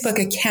Facebook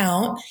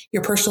account,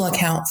 your personal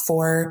account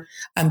for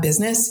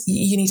business,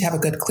 you need to have a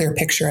good, clear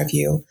picture of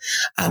you.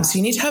 So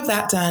you need to have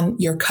that done.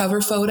 Your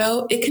cover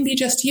photo, it can be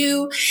just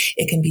you.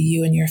 It can be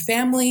you and your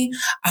family.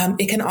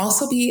 It can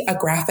also be a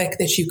graphic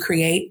that you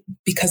create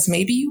because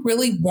maybe you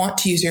really want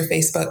to use your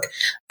Facebook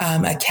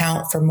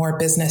account for more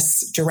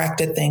business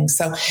directed things.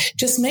 So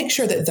just make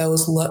sure that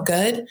those look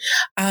good.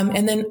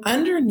 And then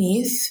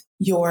underneath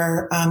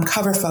your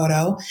cover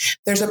photo,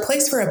 there's a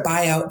place for a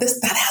bio.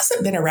 That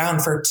hasn't been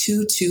around for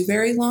too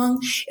very long.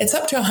 It's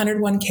up to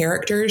 101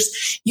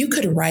 characters. You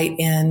could write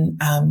in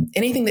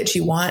anything that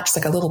you want, just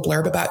like a little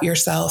blurb about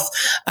yourself.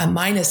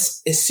 Mine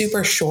is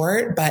super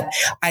short, but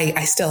I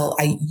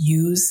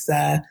use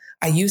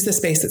the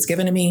space that's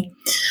given to me.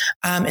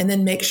 And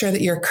then make sure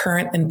that your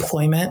current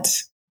employment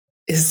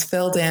is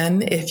filled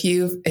in. If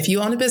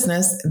you own a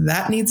business,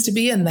 that needs to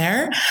be in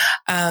there.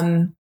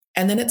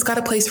 And then it's got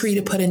a place for you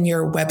to put in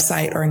your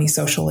website or any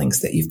social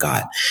links that you've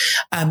got.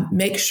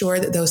 Make sure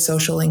that those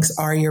social links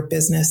are your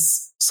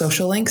business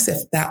social links if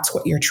that's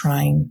what you're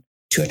trying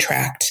to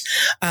attract.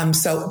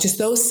 So just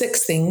those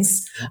 6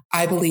 things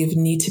I believe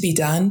need to be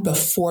done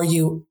before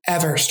you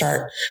ever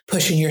start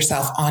pushing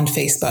yourself on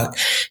Facebook.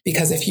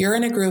 Because if you're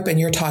in a group and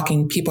you're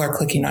talking, people are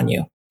clicking on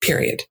you,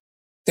 period.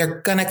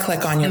 They're going to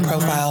click on your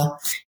profile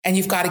and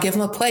you've got to give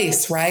them a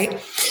place,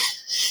 right?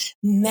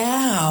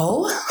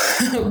 Now,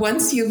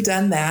 once you've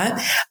done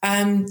that,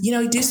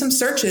 do some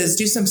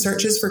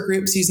searches for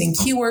groups using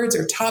keywords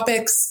or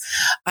topics.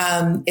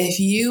 If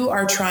you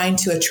are trying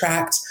to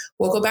attract,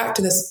 we'll go back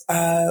to this,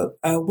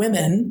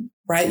 women,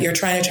 right? You're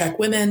trying to attract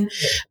women,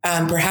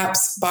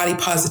 perhaps body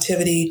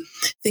positivity.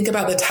 Think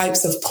about the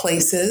types of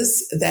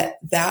places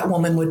that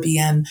woman would be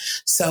in.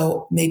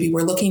 So maybe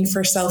we're looking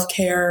for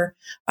self-care,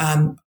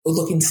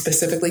 looking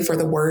specifically for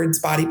the words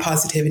body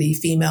positivity,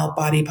 female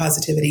body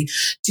positivity.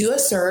 Do a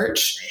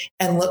search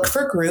and look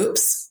for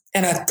groups,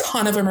 and a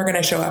ton of them are going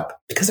to show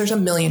up because there's a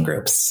million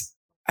groups.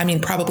 I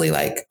mean, probably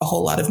like a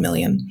whole lot of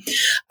million.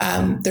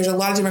 There's a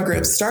lot of different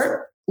groups.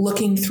 Start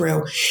looking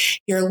through.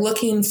 You're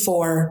looking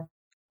for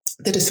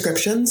the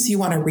descriptions. You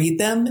want to read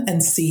them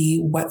and see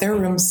what their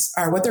rooms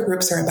are, what their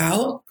groups are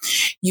about.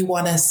 You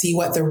want to see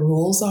what the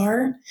rules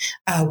are,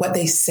 what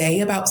they say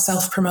about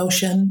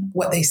self-promotion,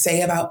 what they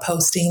say about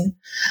posting.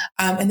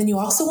 And then you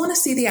also want to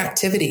see the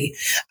activity.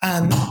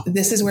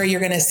 This is where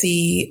you're going to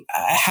see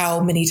how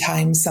many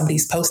times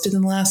somebody's posted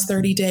in the last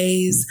 30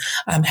 days,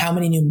 how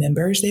many new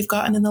members they've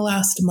gotten in the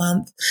last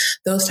month.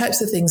 Those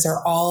types of things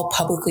are all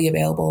publicly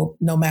available,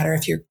 no matter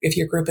if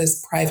your group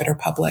is private or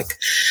public.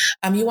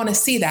 You want to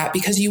see that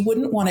because you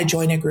wouldn't want to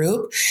join a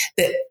group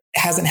that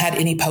hasn't had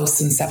any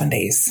posts in 7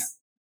 days.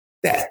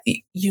 That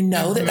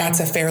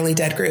that's a fairly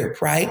dead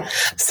group, right?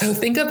 So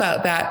think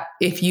about that.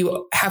 If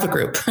you have a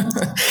group,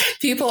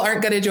 people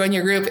aren't going to join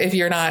your group if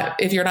you're not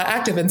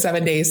active in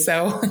 7 days.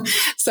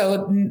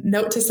 So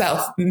note to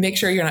self, make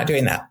sure you're not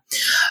doing that.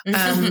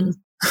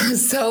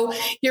 So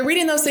you're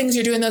reading those things,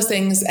 you're doing those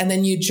things, and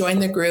then you join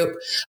the group.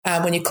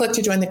 When you click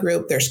to join the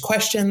group, there's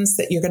questions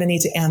that you're going to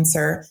need to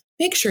answer.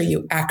 Make sure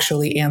you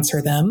actually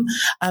answer them.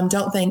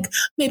 Don't think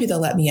maybe they'll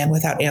let me in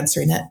without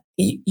answering it.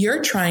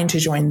 You're trying to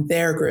join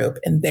their group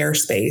in their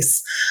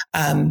space.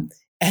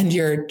 And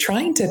you're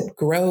trying to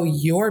grow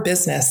your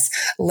business,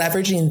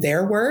 leveraging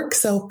their work.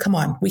 So come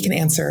on, we can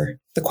answer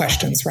the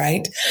questions,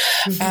 right?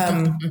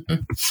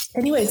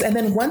 Anyways, and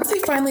then once they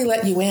finally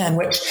let you in,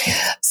 which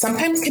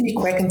sometimes can be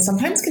quick and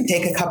sometimes can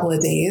take a couple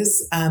of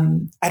days.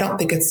 I don't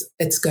think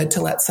it's good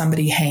to let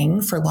somebody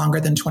hang for longer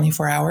than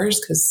 24 hours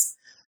because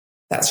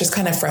That's just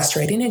kind of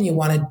frustrating. And you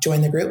want to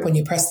join the group when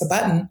you press the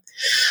button.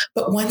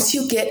 But once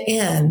you get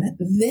in,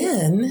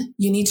 then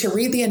you need to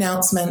read the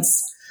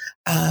announcements,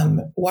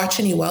 watch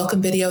any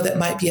welcome video that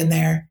might be in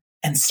there,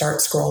 and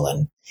start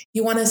scrolling.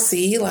 You want to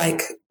see,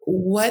 like,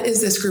 what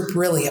is this group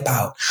really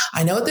about?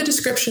 I know what the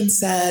description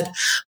said,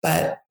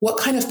 but what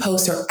kind of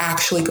posts are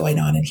actually going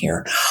on in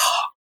here?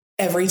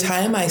 Every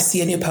time I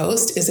see a new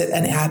post, is it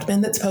an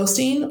admin that's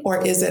posting,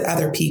 or is it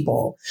other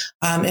people?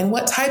 And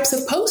what types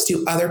of posts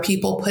do other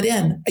people put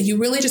in? You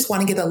really just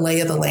want to get a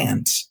lay of the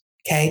land.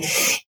 Okay.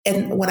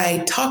 And when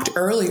I talked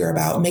earlier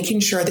about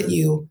making sure that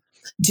you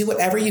do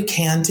whatever you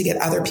can to get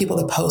other people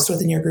to post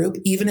within your group,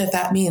 even if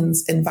that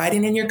means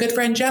inviting in your good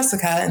friend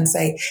Jessica and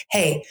say,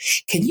 hey,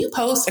 can you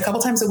post a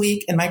couple times a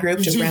week in my group,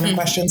 just random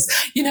questions,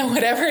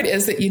 whatever it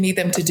is that you need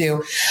them to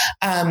do.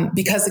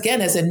 Because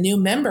again, as a new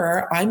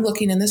member, I'm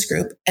looking in this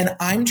group and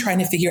I'm trying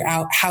to figure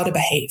out how to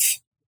behave.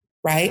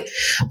 Right?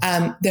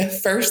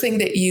 The first thing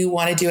that you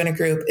want to do in a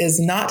group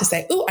is not to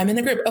say, oh, I'm in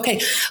the group. Okay,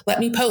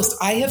 let me post.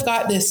 I have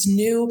got this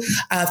new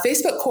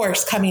Facebook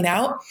course coming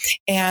out.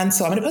 And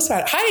so I'm going to post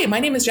about it. Hi, my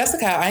name is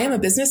Jessica. I am a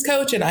business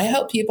coach and I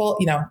help people.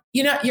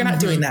 You're not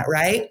doing that,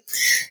 right?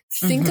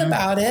 Think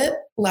about it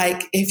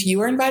like if you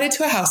were invited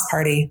to a house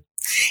party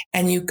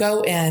and you go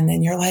in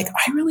and you're like,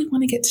 I really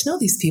want to get to know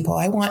these people.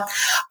 I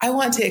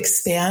want to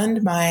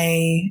expand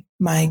my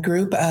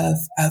group of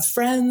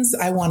friends.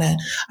 I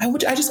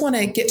just want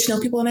to get to know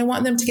people and I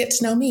want them to get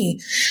to know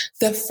me.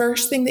 The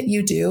first thing that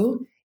you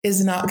do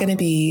is not going to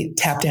be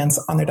tap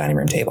dance on their dining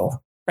room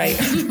table, right?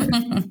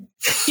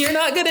 You're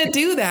not going to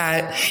do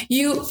that.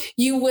 You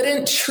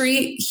wouldn't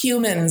treat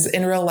humans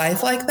in real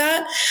life like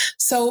that.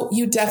 So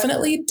you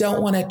definitely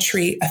don't want to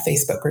treat a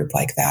Facebook group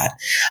like that.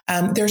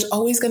 There's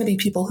always going to be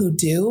people who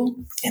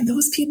do, and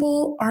those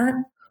people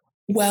aren't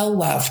well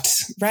loved,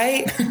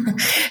 right?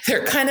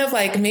 They're kind of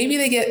like, maybe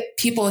they get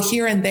people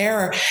here and there,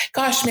 or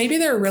gosh, maybe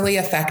they're really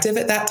effective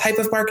at that type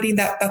of marketing.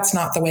 That's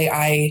not the way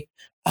I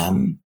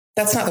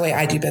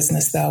do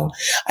business though.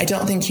 I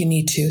don't think you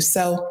need to.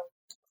 So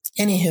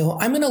anywho,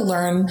 I'm going to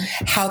learn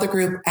how the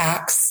group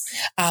acts,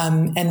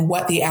 and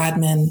what the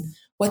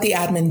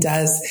admin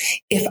does.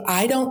 If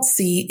I don't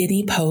see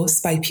any posts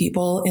by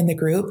people in the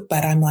group,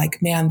 but I'm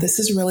like, man, this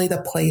is really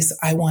the place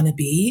I want to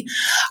be,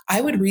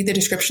 I would read the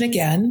description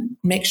again,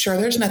 make sure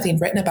there's nothing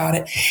written about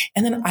it.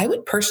 And then I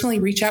would personally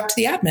reach out to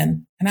the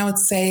admin and I would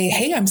say,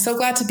 hey, I'm so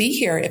glad to be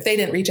here, if they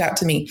didn't reach out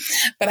to me.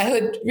 But I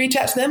would reach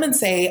out to them and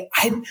say,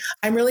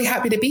 I'm really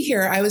happy to be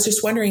here. I was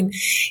just wondering,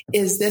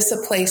 is this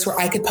a place where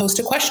I could post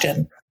a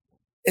question?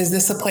 Is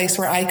this a place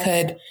where I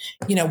could,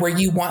 where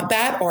you want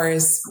that?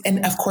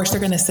 And of course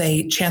they're going to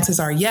say chances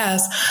are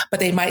yes,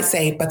 but they might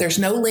say, but there's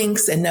no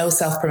links and no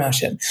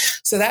self-promotion.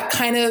 So that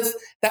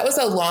was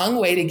a long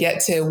way to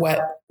get to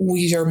what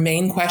was your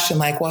main question.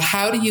 Like, well,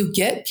 how do you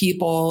get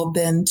people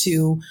then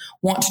to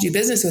want to do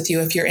business with you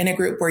if you're in a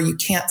group where you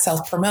can't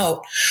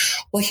self-promote?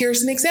 Well,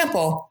 here's an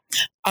example.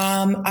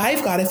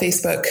 I've got a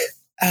Facebook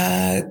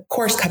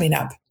course coming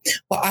up.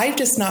 Well, I'm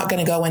just not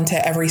going to go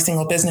into every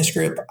single business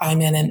group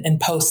I'm in and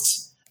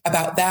post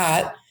about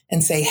that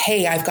and say,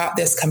 hey, I've got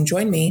this, come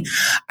join me.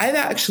 I've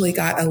actually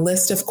got a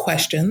list of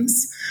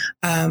questions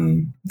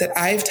that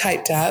I've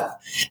typed up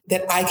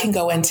that I can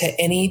go into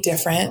any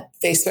different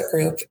Facebook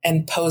group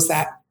and pose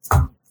that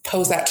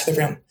to the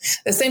room.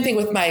 The same thing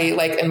with in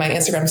my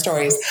Instagram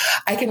stories.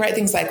 I can write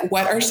things like,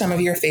 what are some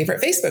of your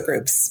favorite Facebook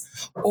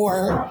groups?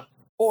 Or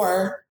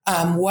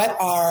what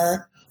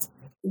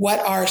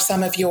are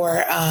some of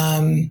your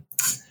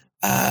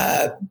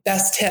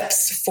best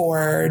tips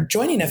for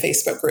joining a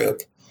Facebook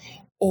group?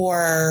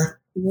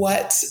 Or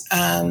what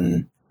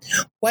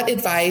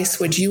advice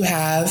would you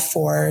have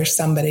for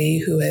somebody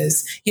who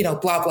is, blah,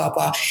 blah,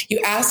 blah. You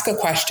ask a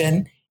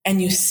question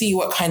and you see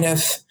what kind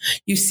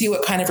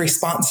of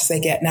responses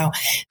they get. Now,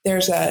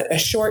 there's a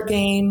short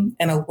game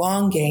and a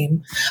long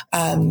game.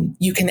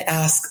 You can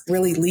ask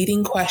really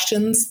leading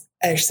questions,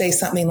 or say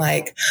something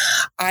like,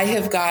 I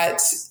have got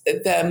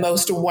the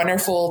most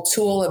wonderful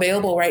tool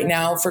available right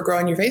now for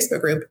growing your Facebook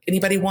group.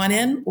 Anybody want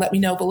in? Let me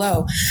know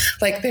below.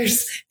 Like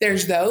there's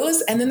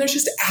those. And then there's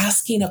just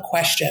asking a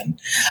question,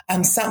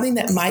 something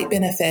that might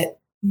benefit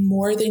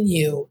more than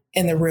you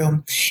in the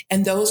room.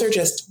 And those are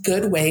just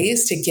good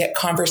ways to get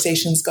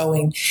conversations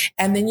going.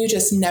 And then you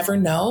just never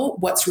know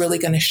what's really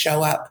going to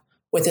show up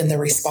within the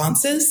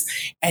responses,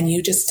 and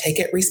you just take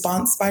it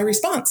response by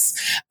response.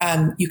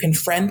 You can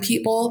friend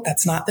people.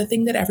 That's not the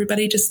thing that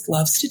everybody just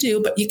loves to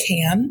do, but you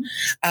can.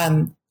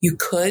 You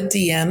could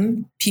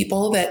DM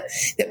people that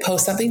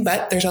post something,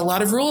 but there's a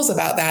lot of rules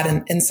about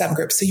that in some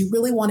groups. So you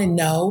really want to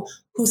know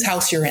whose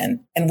house you're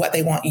in and what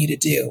they want you to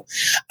do.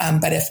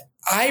 But if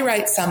I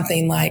write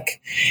something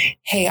like,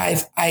 hey,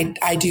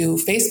 I do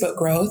Facebook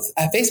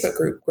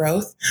group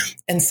growth,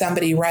 and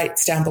somebody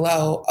writes down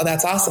below, oh,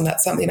 that's awesome.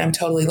 That's something I'm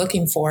totally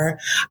looking for.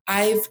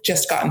 I've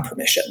just gotten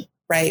permission,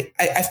 right?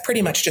 I've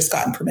pretty much just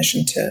gotten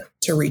permission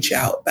to reach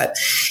out. But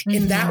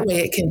in that way,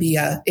 it can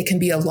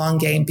be a long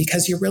game,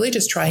 because you're really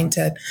just trying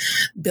to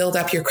build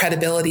up your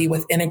credibility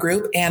within a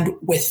group and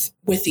with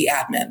the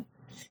admin.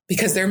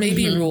 because there may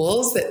be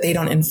rules that they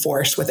don't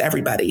enforce with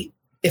everybody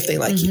if they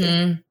like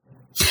you.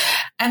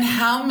 And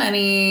how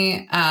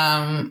many,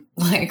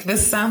 like,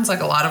 this sounds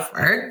like a lot of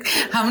work.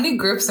 How many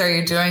groups are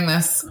you doing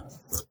this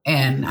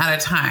in at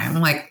a time?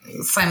 Like,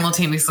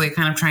 simultaneously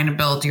kind of trying to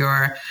build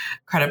your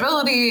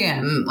credibility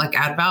and like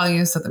add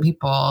value so that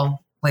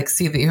people like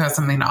see that you have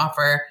something to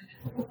offer.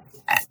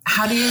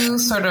 How do you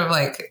sort of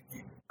like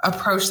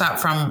approach that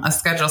from a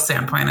schedule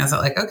standpoint? Is it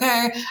like,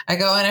 okay, I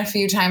go in a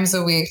few times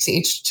a week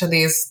to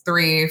these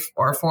 3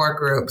 or 4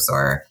 groups,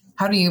 or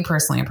how do you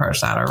personally approach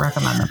that or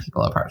recommend that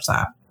people approach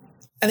that?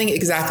 I think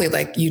exactly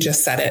like you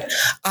just said it.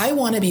 I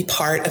want to be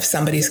part of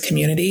somebody's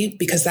community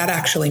because that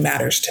actually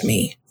matters to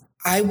me.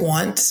 I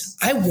want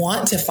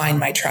to find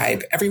my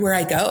tribe everywhere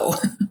I go.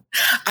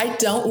 I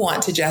don't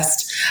want to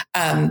just,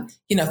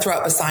 throw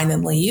up a sign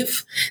and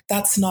leave.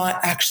 That's not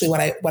actually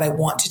what I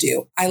want to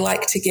do. I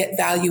like to get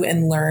value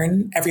and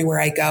learn everywhere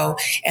I go.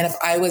 And if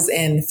I was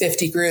in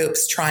 50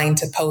 groups trying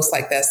to post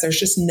like this, there's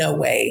just no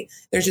way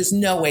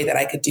that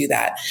I could do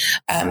that.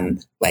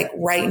 Like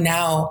right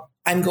now,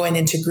 I'm going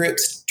into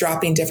groups,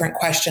 dropping different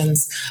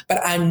questions, but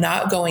I'm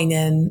not going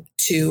in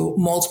to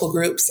multiple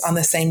groups on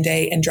the same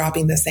day and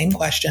dropping the same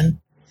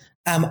question.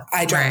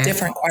 I drop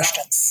different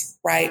questions,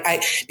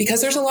 right?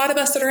 Because there's a lot of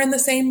us that are in the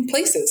same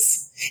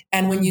places.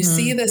 And when you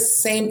see the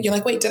same, you're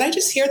like, wait, did I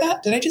just hear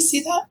that? Did I just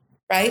see that?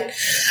 Right.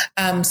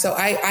 So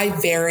I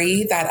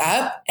vary that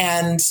up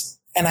and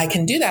I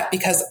can do that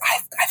because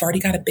I've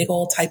already got a big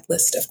old type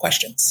list of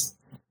questions.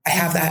 I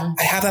have that.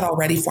 I have that all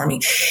ready for me.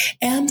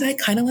 And I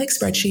kind of like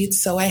spreadsheets.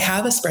 So I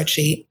have a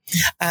spreadsheet.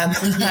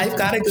 I've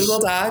got a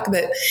Google Doc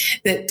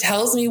that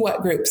tells me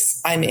what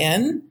groups I'm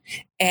in.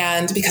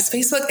 And because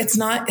Facebook, it's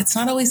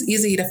not always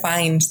easy to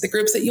find the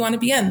groups that you want to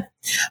be in.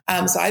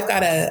 So I've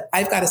got a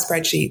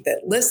spreadsheet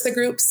that lists the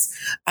groups.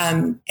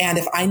 And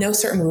if I know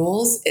certain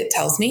rules, it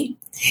tells me.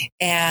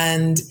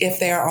 And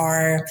if there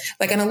are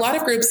like in a lot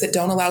of groups that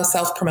don't allow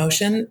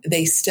self-promotion,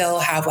 they still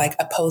have like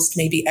a post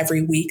maybe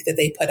every week that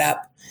they put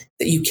up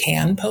that you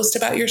can post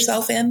about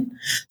yourself in.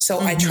 So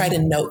I try to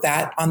note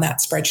that on that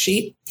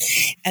spreadsheet.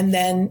 And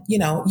then,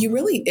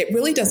 it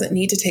really doesn't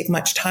need to take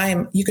much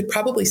time. You could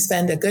probably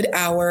spend a good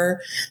hour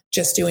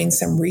just doing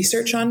some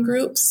research on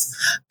groups,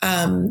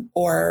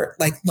 or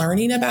like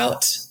learning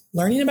about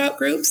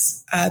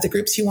groups, the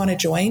groups you want to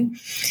join.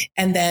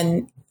 And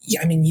then,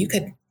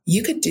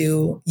 you could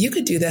do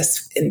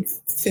this in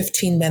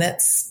 15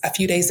 minutes, a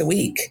few days a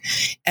week,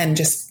 and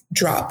just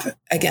drop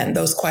again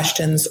those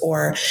questions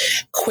or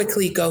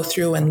quickly go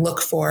through and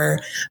look for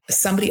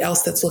somebody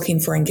else that's looking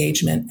for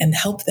engagement and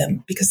help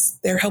them because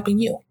they're helping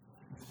you.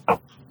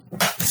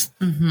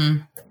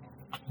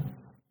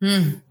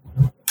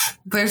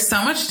 There's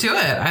so much to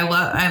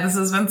it. This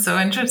has been so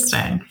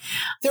interesting.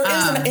 There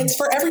is, it's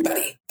for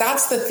everybody.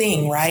 That's the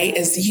thing, right?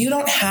 Is you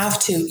don't have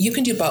to, you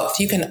can do both.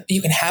 You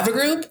can have a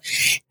group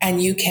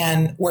and you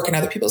can work in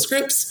other people's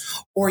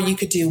groups, or you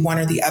could do one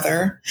or the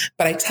other.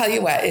 But I tell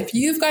you what, if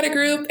you've got a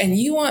group and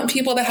you want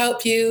people to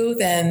help you,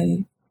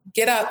 then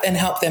get up and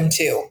help them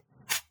too.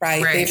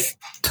 Right.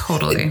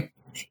 Totally.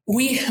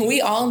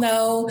 We all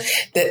know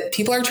that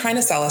people are trying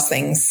to sell us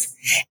things,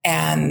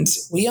 and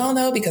we all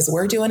know because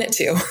we're doing it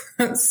too.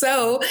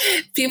 So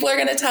people are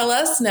going to tell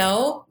us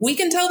no. We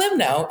can tell them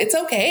no. It's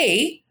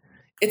okay.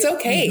 It's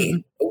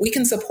okay. We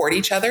can support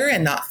each other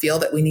and not feel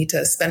that we need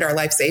to spend our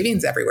life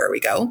savings everywhere we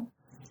go.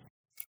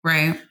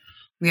 Right.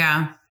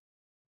 Yeah.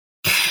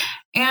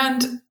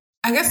 And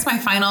I guess my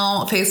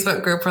final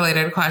Facebook group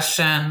related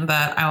question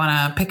that I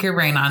want to pick your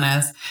brain on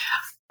is,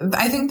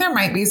 I think there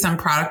might be some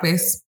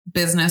product-based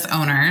business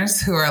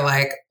owners who are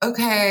like,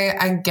 okay,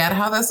 I get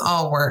how this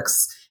all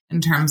works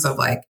in terms of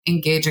like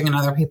engaging in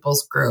other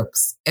people's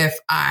groups. If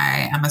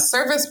I am a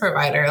service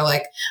provider,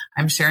 like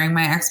I'm sharing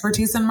my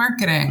expertise in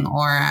marketing,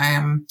 or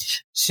I'm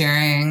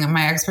sharing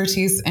my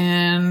expertise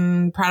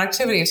in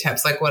productivity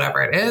tips, like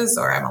whatever it is,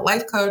 or I'm a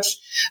life coach.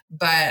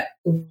 But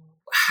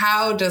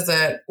how does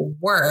it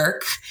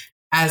work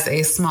as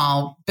a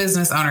small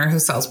business owner who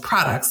sells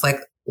products? Like,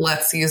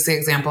 let's use the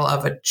example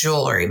of a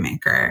jewelry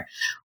maker.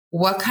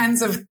 What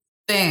kinds of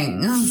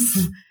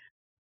things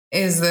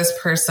is this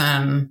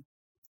person,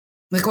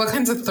 like what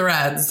kinds of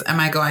threads am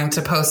I going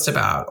to post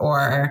about?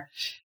 Or,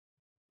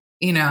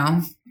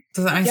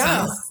 does that make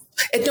sense?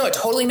 It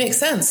totally makes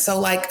sense. So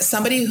like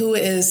somebody who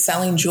is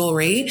selling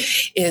jewelry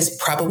is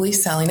probably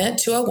selling it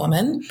to a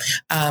woman.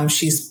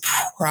 She's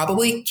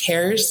probably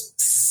cares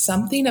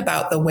something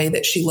about the way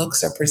that she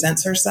looks or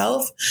presents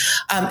herself.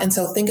 And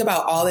so think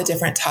about all the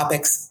different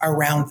topics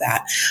around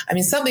that. I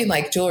mean, something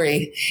like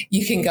jewelry,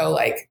 you can go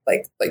like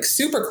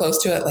super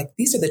close to it. Like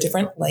these are the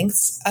different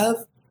lengths of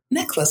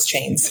necklace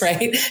chains,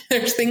 right?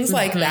 There's things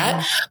like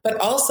that, but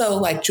also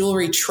like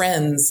jewelry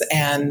trends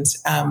and,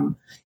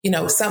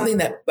 something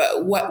that,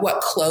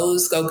 what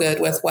clothes go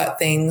good with what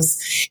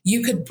things.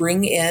 You could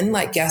bring in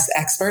like guest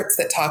experts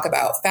that talk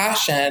about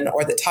fashion,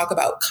 or that talk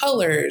about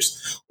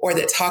colors, or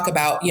that talk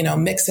about,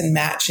 mix and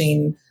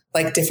matching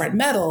like different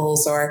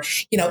metals, or,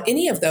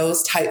 any of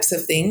those types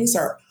of things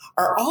are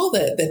are all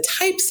the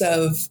types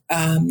of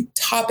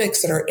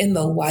topics that are in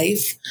the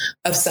life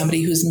of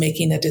somebody who's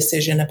making a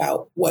decision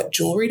about what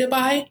jewelry to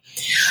buy.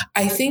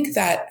 I think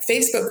that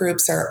Facebook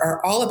groups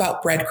are all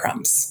about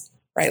breadcrumbs,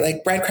 right?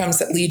 Like breadcrumbs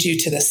that lead you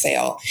to the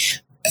sale.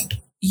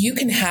 You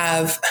can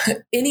have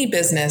any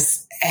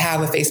business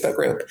have a Facebook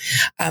group,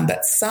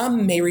 but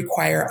some may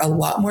require a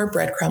lot more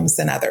breadcrumbs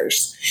than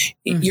others.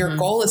 Mm-hmm. Your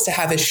goal is to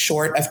have as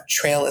short of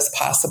trail as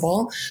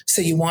possible.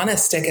 So you want to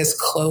stick as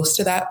close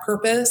to that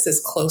purpose, as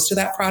close to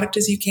that product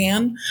as you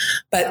can.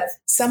 But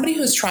somebody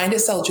who's trying to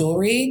sell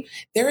jewelry,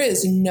 there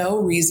is no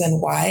reason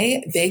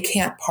why they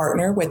can't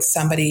partner with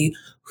somebody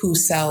who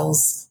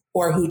sells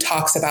or who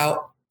talks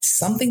about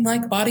something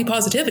like body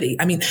positivity.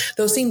 I mean,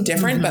 those seem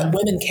different, but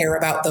women care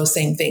about those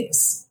same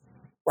things,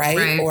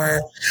 right?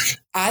 Or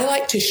I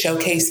like to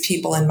showcase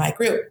people in my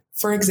group.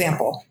 For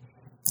example,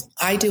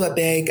 I do a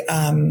big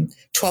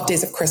 12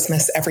 days of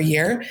Christmas every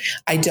year.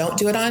 I don't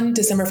do it on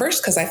December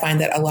 1st because I find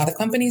that a lot of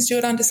companies do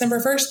it on December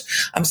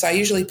 1st. So I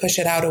usually push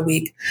it out a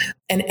week.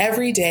 And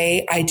every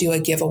day I do a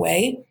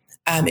giveaway.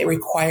 It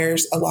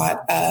requires a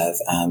lot of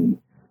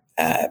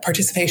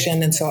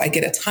participation. And so I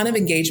get a ton of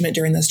engagement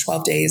during those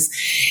 12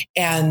 days.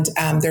 And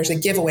there's a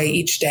giveaway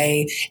each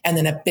day and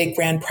then a big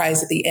grand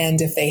prize at the end.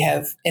 If they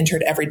have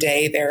entered every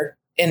day, they're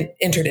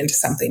entered into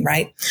something,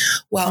 right?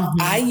 Well,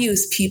 I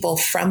use people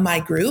from my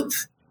group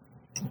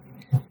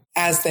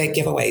as the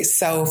giveaways.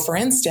 So for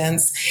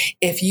instance,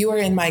 if you are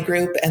in my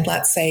group and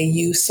let's say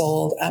you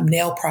sold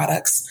nail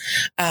products,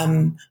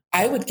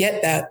 I would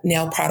get that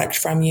nail product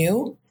from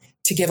you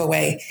to give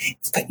away.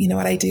 But you know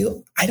what I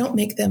do? I don't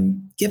make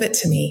them give it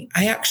to me.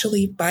 I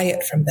actually buy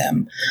it from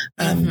them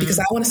because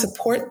I want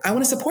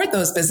to support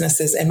those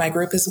businesses in my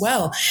group as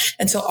well.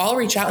 And so I'll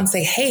reach out and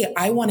say, hey,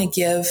 I want to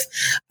give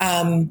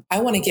a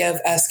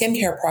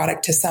skincare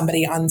product to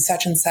somebody on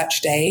such and such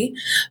day.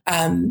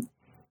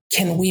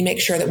 Can we make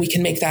sure that we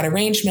can make that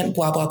arrangement?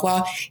 Blah, blah,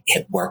 blah.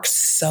 It works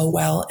so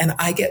well. And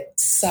I get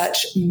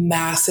such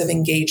massive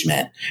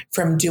engagement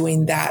from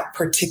doing that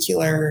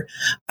particular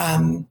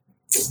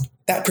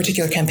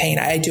campaign.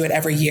 I do it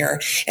every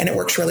year and it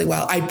works really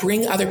well. I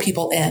bring other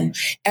people in.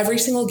 Every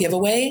single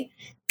giveaway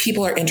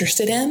people are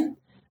interested in.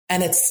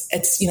 And it's,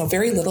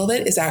 very little of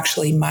it is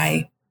actually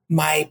my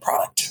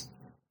product.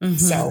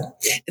 So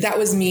that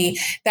was me.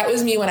 That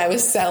was me when I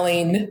was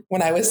selling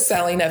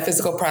a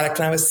physical product,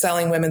 when I was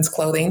selling women's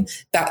clothing.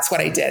 That's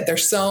what I did.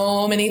 There's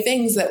so many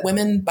things that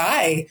women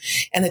buy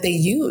and that they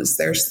use.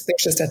 There's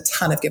just a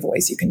ton of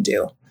giveaways you can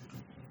do.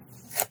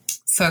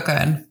 So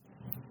good.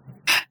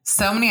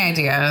 So many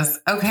ideas.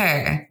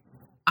 Okay.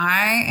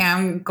 I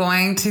am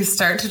going to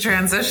start to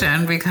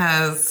transition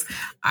because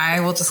I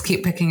will just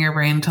keep picking your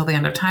brain until the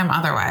end of time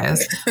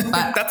otherwise.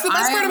 But that's the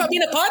best part about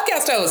being a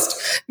podcast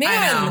host.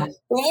 Man,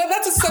 well,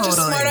 that's such a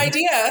smart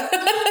idea.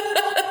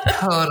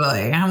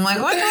 Totally. I'm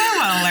like, what do I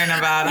want to learn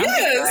about? I'm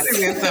excited to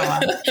do so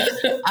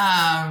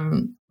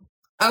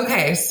much.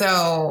 Okay.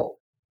 So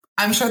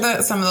I'm sure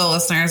that some of the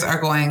listeners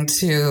are going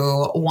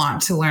to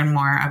want to learn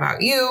more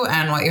about you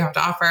and what you have to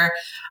offer.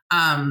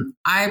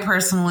 I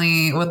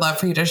personally would love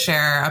for you to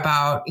share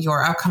about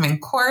your upcoming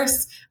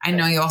course. I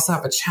know you also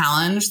have a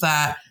challenge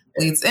that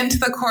leads into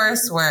the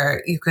course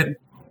where you could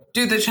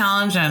do the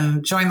challenge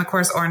and join the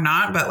course or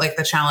not, but like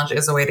the challenge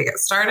is a way to get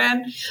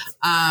started.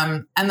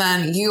 And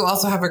then you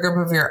also have a group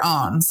of your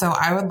own. So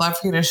I would love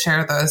for you to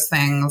share those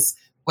things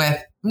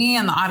with me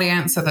and the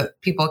audience so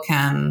that people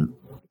can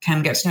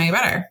get to know you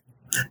better.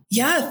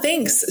 Yeah,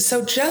 thanks.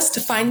 So just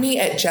find me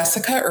at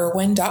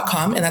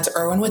jessicaerwin.com, and that's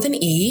Erwin with an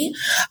E.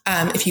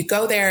 If you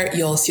go there,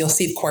 you'll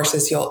see the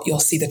courses, you'll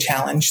see the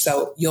challenge.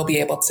 So you'll be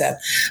able to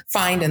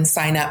find and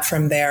sign up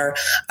from there.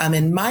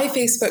 And my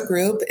Facebook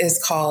group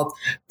is called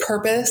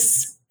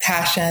Purpose,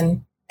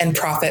 Passion, and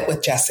Profit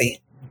with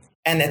Jessie.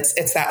 And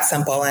it's that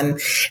simple.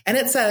 And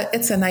it's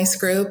a nice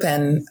group.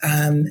 And,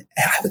 I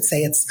would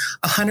say it's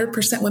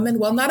 100% women.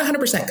 Well, not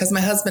 100% because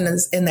my husband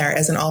is in there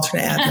as an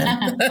alternate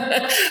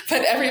admin,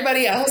 but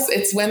everybody else,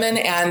 it's women.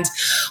 And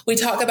we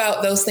talk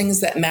about those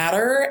things that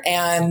matter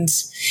and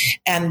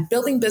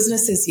building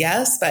businesses.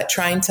 Yes. But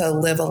trying to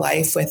live a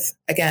life with,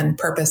 again,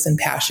 purpose and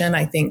passion,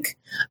 I think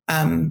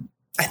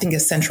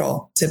is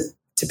central to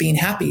being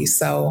happy.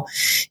 So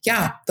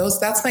yeah,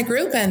 that's my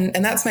group and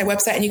that's my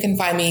website. And you can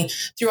find me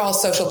through all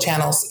social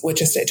channels,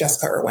 which is at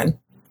Jessica Erwin.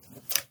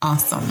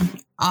 Awesome.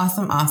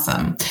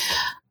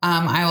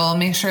 I will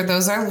make sure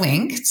those are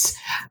linked.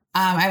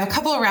 I have a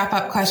couple of wrap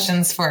up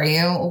questions for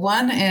you.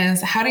 One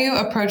is, how do you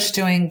approach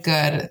doing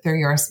good through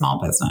your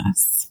small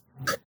business?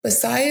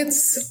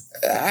 Besides,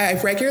 I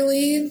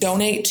regularly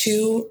donate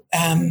to,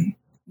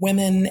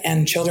 women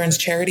and children's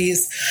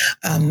charities.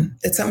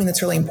 It's something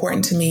that's really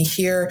important to me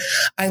here.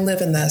 I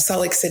live in the Salt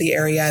Lake City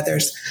area.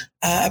 There's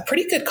a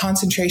pretty good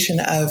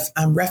concentration of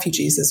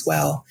refugees as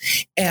well.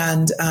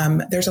 And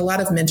there's a lot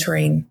of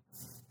mentoring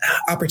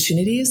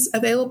opportunities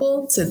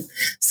available to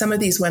some of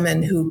these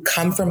women who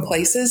come from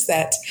places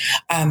that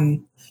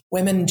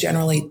women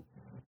generally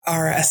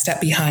are a step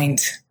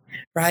behind.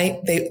 right?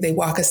 They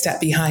walk a step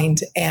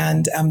behind,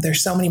 and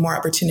there's so many more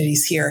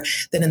opportunities here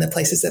than in the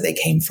places that they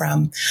came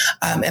from.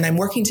 And I'm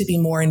working to be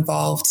more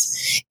involved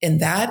in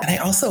that. And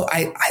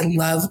I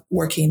love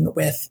working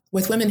with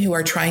women who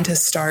are trying to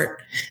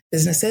start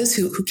businesses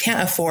who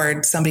can't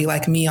afford somebody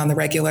like me on the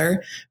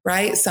regular,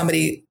 right?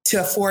 Somebody to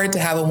afford to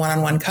have a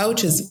one-on-one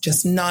coach is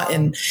just not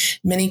in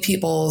many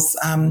people's,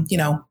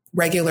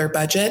 regular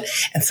budget.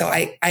 And so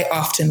I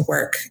often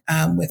work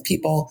with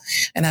people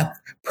in a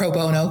pro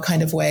bono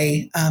kind of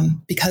way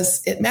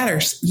because it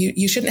matters.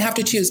 You shouldn't have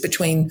to choose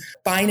between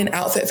buying an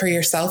outfit for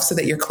yourself so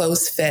that your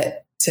clothes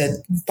fit to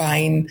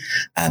buying,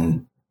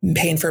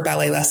 paying for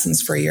ballet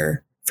lessons for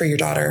your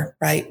daughter,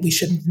 right? We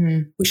should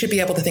be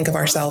able to think of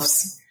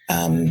ourselves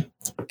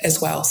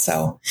as well.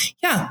 So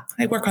yeah,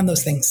 I work on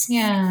those things.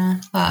 Yeah.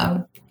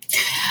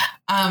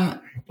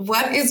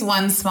 What is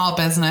one small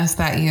business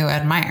that you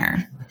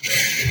admire?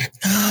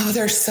 Oh,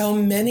 there's so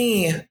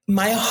many.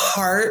 My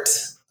heart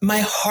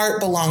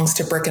belongs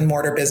to brick and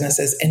mortar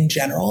businesses in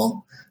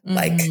general,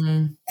 and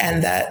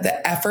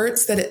the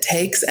efforts that it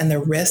takes and the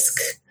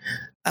risk,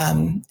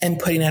 and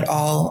putting it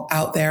all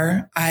out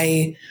there.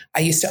 I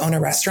used to own a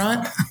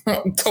restaurant,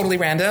 totally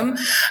random.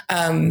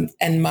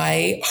 And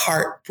my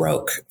heart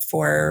broke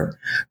for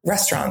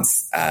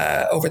restaurants,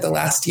 over the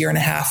last year and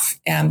a half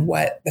and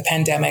what the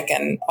pandemic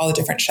and all the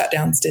different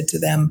shutdowns did to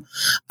them.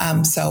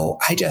 So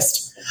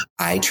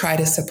I try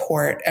to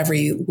support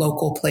every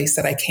local place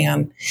that I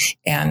can.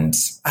 And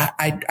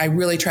I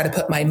really try to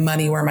put my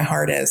money where my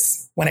heart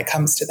is when it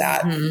comes to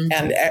that.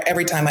 And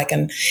every time I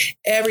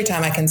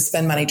can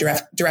spend money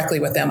directly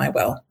with them, I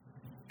will.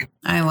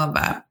 I love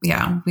that.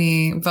 Yeah.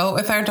 We vote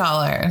with our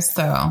dollars.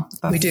 So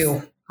we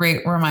do.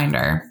 Great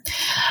reminder.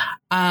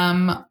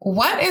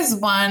 What is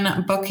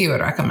one book you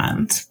would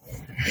recommend?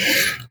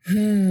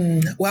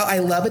 Well, I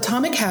love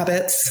Atomic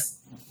Habits.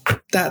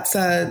 That's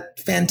a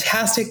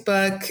fantastic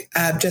book,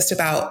 just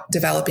about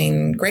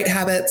developing great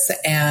habits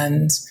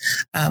and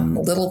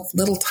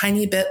little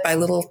tiny bit by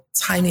little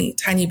tiny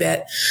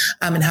bit,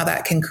 and how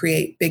that can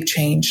create big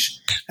change.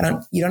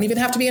 You don't even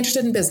have to be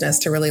interested in business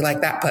to really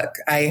like that book.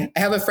 I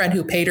have a friend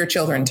who paid her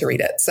children to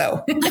read it.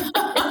 So,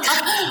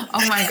 oh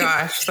my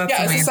gosh, that's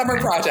amazing. It's a summer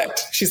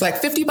project. She's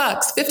like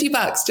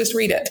 $50, just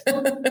read it.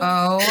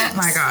 Oh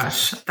my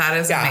gosh, that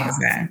is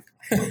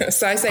amazing.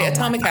 So I say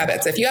Atomic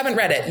Habits. If you haven't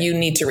read it, you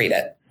need to read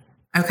it.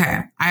 Okay.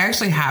 I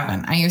actually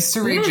haven't. I used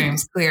to read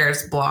James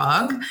Clear's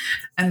blog.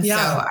 And so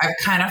I've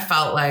kind of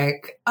felt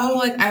like,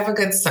 I have a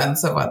good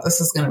sense of what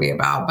this is going to be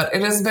about, but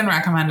it has been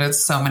recommended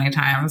so many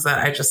times that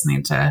I just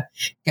need to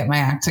get my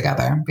act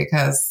together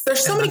because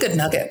there's so many good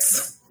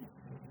nuggets,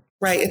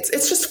 right?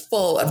 It's just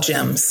full of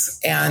gems.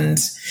 And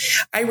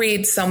I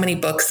read so many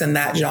books in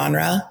that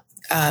genre,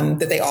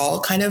 that they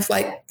all kind of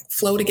like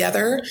flow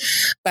together.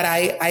 But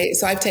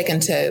so I've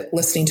taken to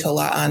listening to a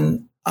lot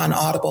on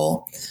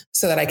Audible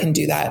so that I can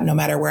do that no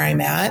matter where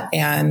I'm at.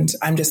 And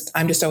I'm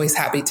just always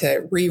happy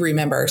to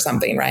remember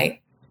something.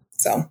 Right.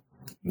 So.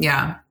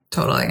 Yeah,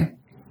 totally.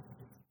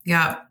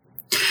 Yeah.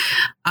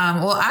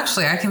 Well,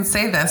 actually I can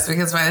say this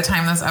because by the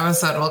time this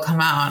episode will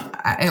come out,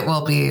 it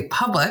will be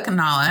public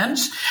knowledge.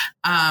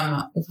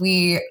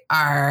 We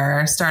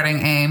are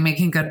starting a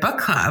Making Good book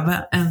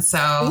club. And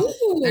so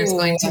there's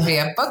going to be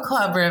a book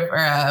club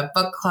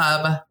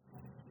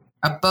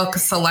a book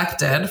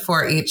selected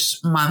for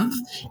each month.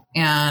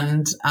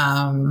 And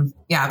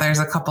there's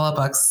a couple of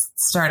books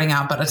starting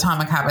out, but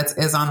Atomic Habits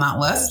is on that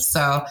list.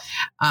 So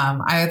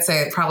I would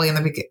say probably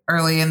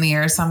early in the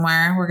year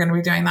somewhere, we're going to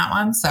be doing that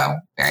one. So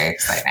very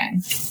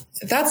exciting.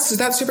 That's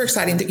super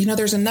exciting.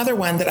 There's another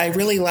one that I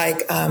really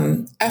like,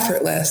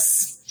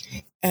 Effortless.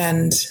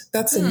 And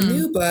that's a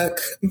new book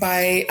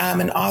by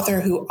an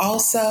author who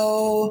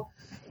also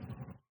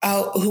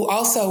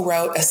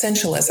wrote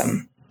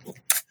Essentialism.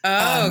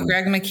 Oh,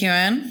 Greg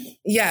McKeown.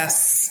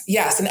 Yes.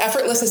 And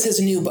Effortless is his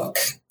new book.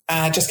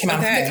 Just came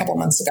out a couple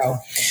months ago.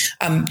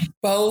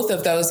 Both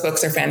of those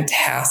books are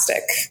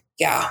fantastic.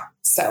 Yeah.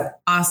 So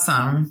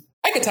awesome.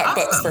 I could talk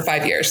books for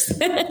 5 years.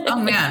 Oh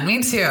man,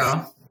 me too.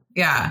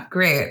 Yeah,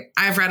 great.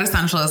 I've read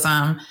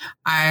Essentialism.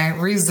 I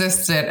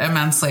resist it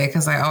immensely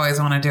because I always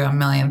want to do a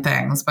million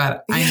things,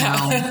 but I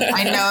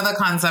know the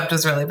concept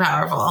is really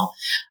powerful.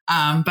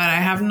 But I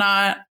have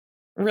not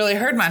really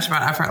heard much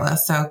about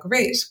Effortless. So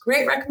great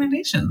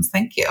recommendations.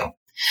 Thank you.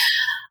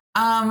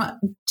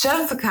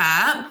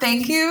 Jessica,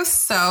 thank you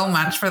so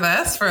much for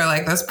this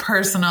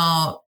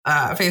personal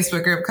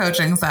Facebook group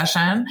coaching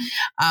session,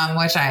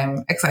 which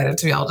I'm excited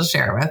to be able to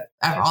share with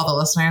all the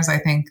listeners. I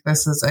think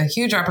this is a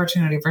huge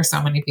opportunity for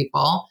so many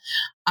people.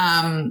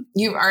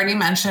 You've already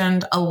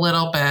mentioned a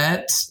little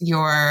bit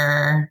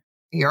your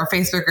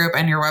Facebook group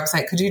and your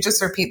website. Could you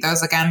just repeat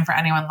those again for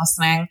anyone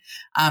listening?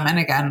 And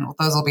again,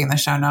 those will be in the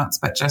show notes,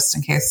 but just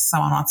in case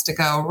someone wants to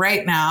go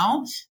right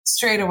now,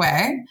 straight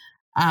away,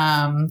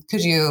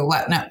 could you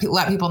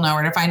let people know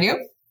where to find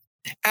you?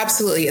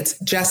 Absolutely. It's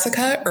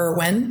Jessica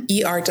Erwin,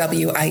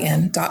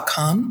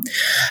 ERWIN.com.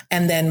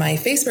 And then my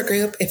Facebook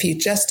group, if you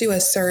just do a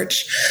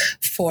search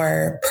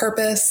for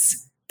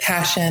Purpose,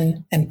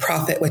 Passion, and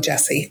Profit with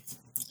Jessie,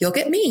 you'll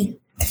get me.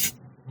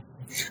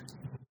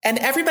 And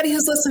everybody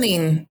who's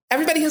listening,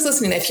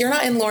 if you're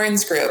not in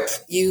Lauren's group,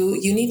 you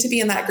need to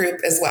be in that group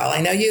as well. I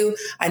know you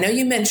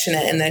mention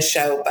it in this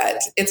show,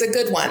 but it's a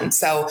good one.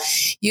 So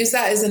use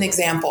that as an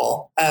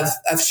example of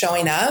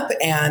showing up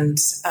and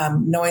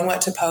knowing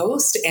what to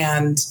post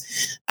and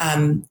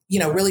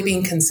really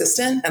being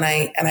consistent.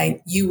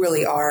 And you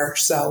really are.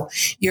 So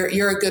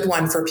you're a good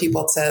one for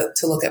people to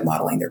look at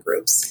modeling their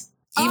groups.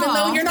 Even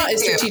though you're not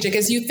as strategic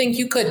as you think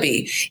you could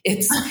be,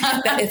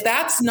 if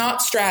that's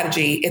not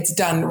strategy, it's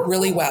done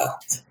really well.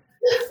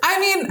 I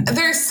mean,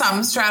 there's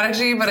some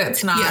strategy, but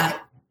it's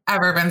not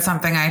ever been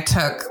something I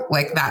took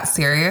like that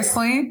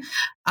seriously.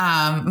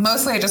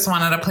 Mostly I just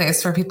wanted a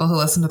place for people who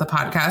listen to the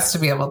podcast to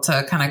be able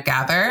to kind of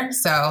gather.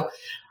 So,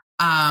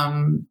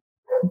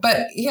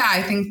 but yeah,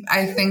 I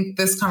think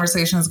this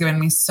conversation has given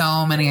me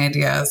so many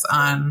ideas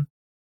on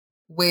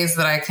ways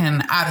that I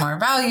can add more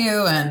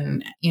value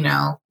and,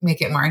 make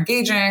it more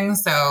engaging.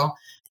 So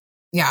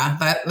yeah,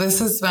 but this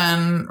has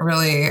been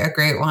really a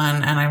great one.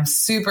 And I'm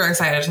super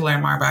excited to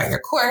learn more about your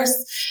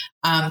course.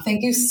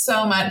 Thank you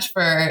so much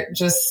for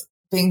just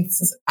being,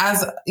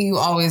 as you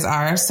always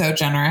are, so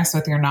generous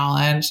with your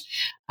knowledge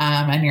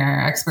and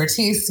your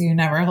expertise. You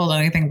never hold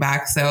anything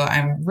back. So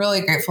I'm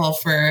really grateful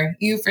for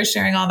you for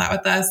sharing all that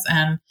with us.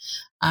 And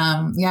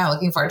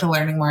looking forward to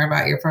learning more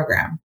about your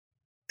program.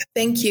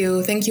 Thank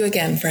you. Thank you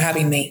again for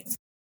having me.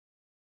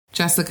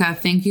 Jessica,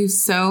 thank you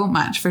so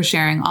much for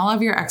sharing all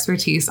of your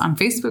expertise on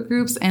Facebook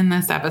groups in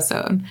this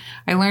episode.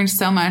 I learned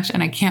so much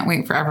and I can't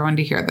wait for everyone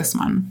to hear this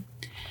one.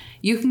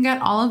 You can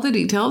get all of the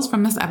details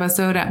from this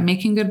episode at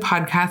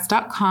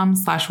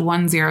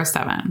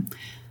makinggoodpodcast.com/107.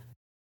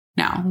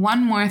 Now,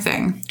 one more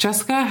thing.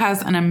 Jessica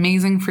has an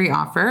amazing free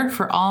offer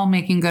for all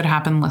Making Good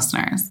Happen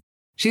listeners.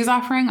 She's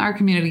offering our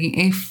community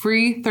a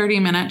free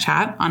 30-minute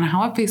chat on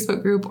how a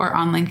Facebook group or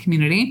online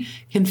community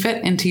can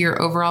fit into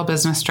your overall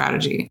business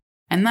strategy,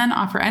 and then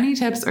offer any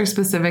tips or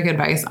specific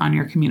advice on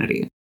your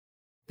community.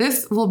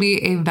 This will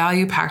be a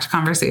value-packed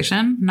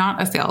conversation,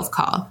 not a sales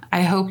call.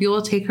 I hope you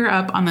will take her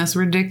up on this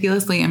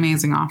ridiculously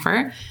amazing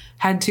offer.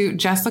 Head to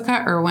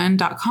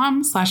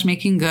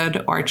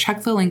jessicaerwin.com/makinggood or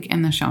check the link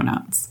in the show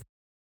notes.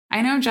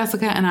 I know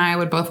Jessica and I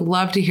would both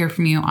love to hear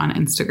from you on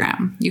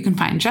Instagram. You can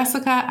find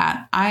Jessica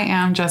at I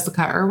am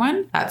Jessica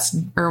Erwin. That's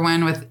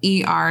Erwin with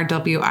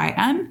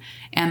ERWIN.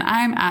 And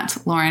I'm at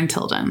Lauren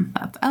Tilden.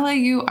 That's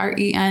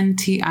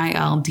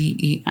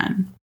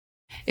LAURENTILDEN.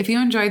 If you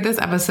enjoyed this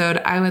episode,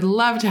 I would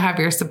love to have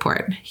your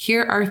support.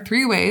 Here are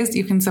 3 ways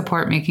you can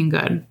support Making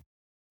Good.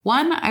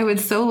 1, I would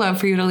so love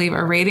for you to leave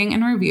a rating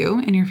and review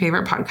in your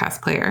favorite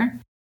podcast player.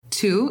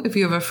 2, if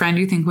you have a friend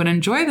you think would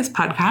enjoy this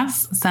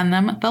podcast, send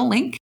them the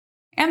link.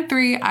 And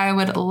 3, I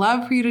would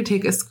love for you to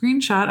take a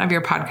screenshot of your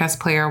podcast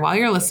player while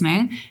you're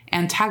listening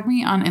and tag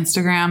me on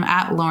Instagram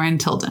at Lauren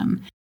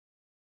Tilden.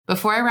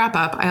 Before I wrap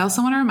up, I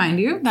also want to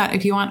remind you that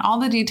if you want all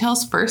the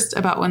details first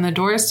about when the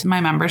doors to my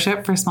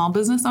membership for small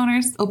business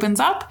owners opens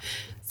up,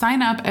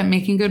 sign up at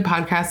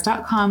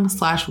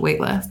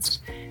makinggoodpodcast.com/waitlist.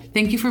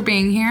 Thank you for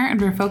being here and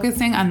for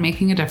focusing on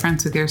making a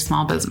difference with your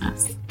small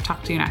business.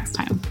 Talk to you next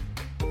time.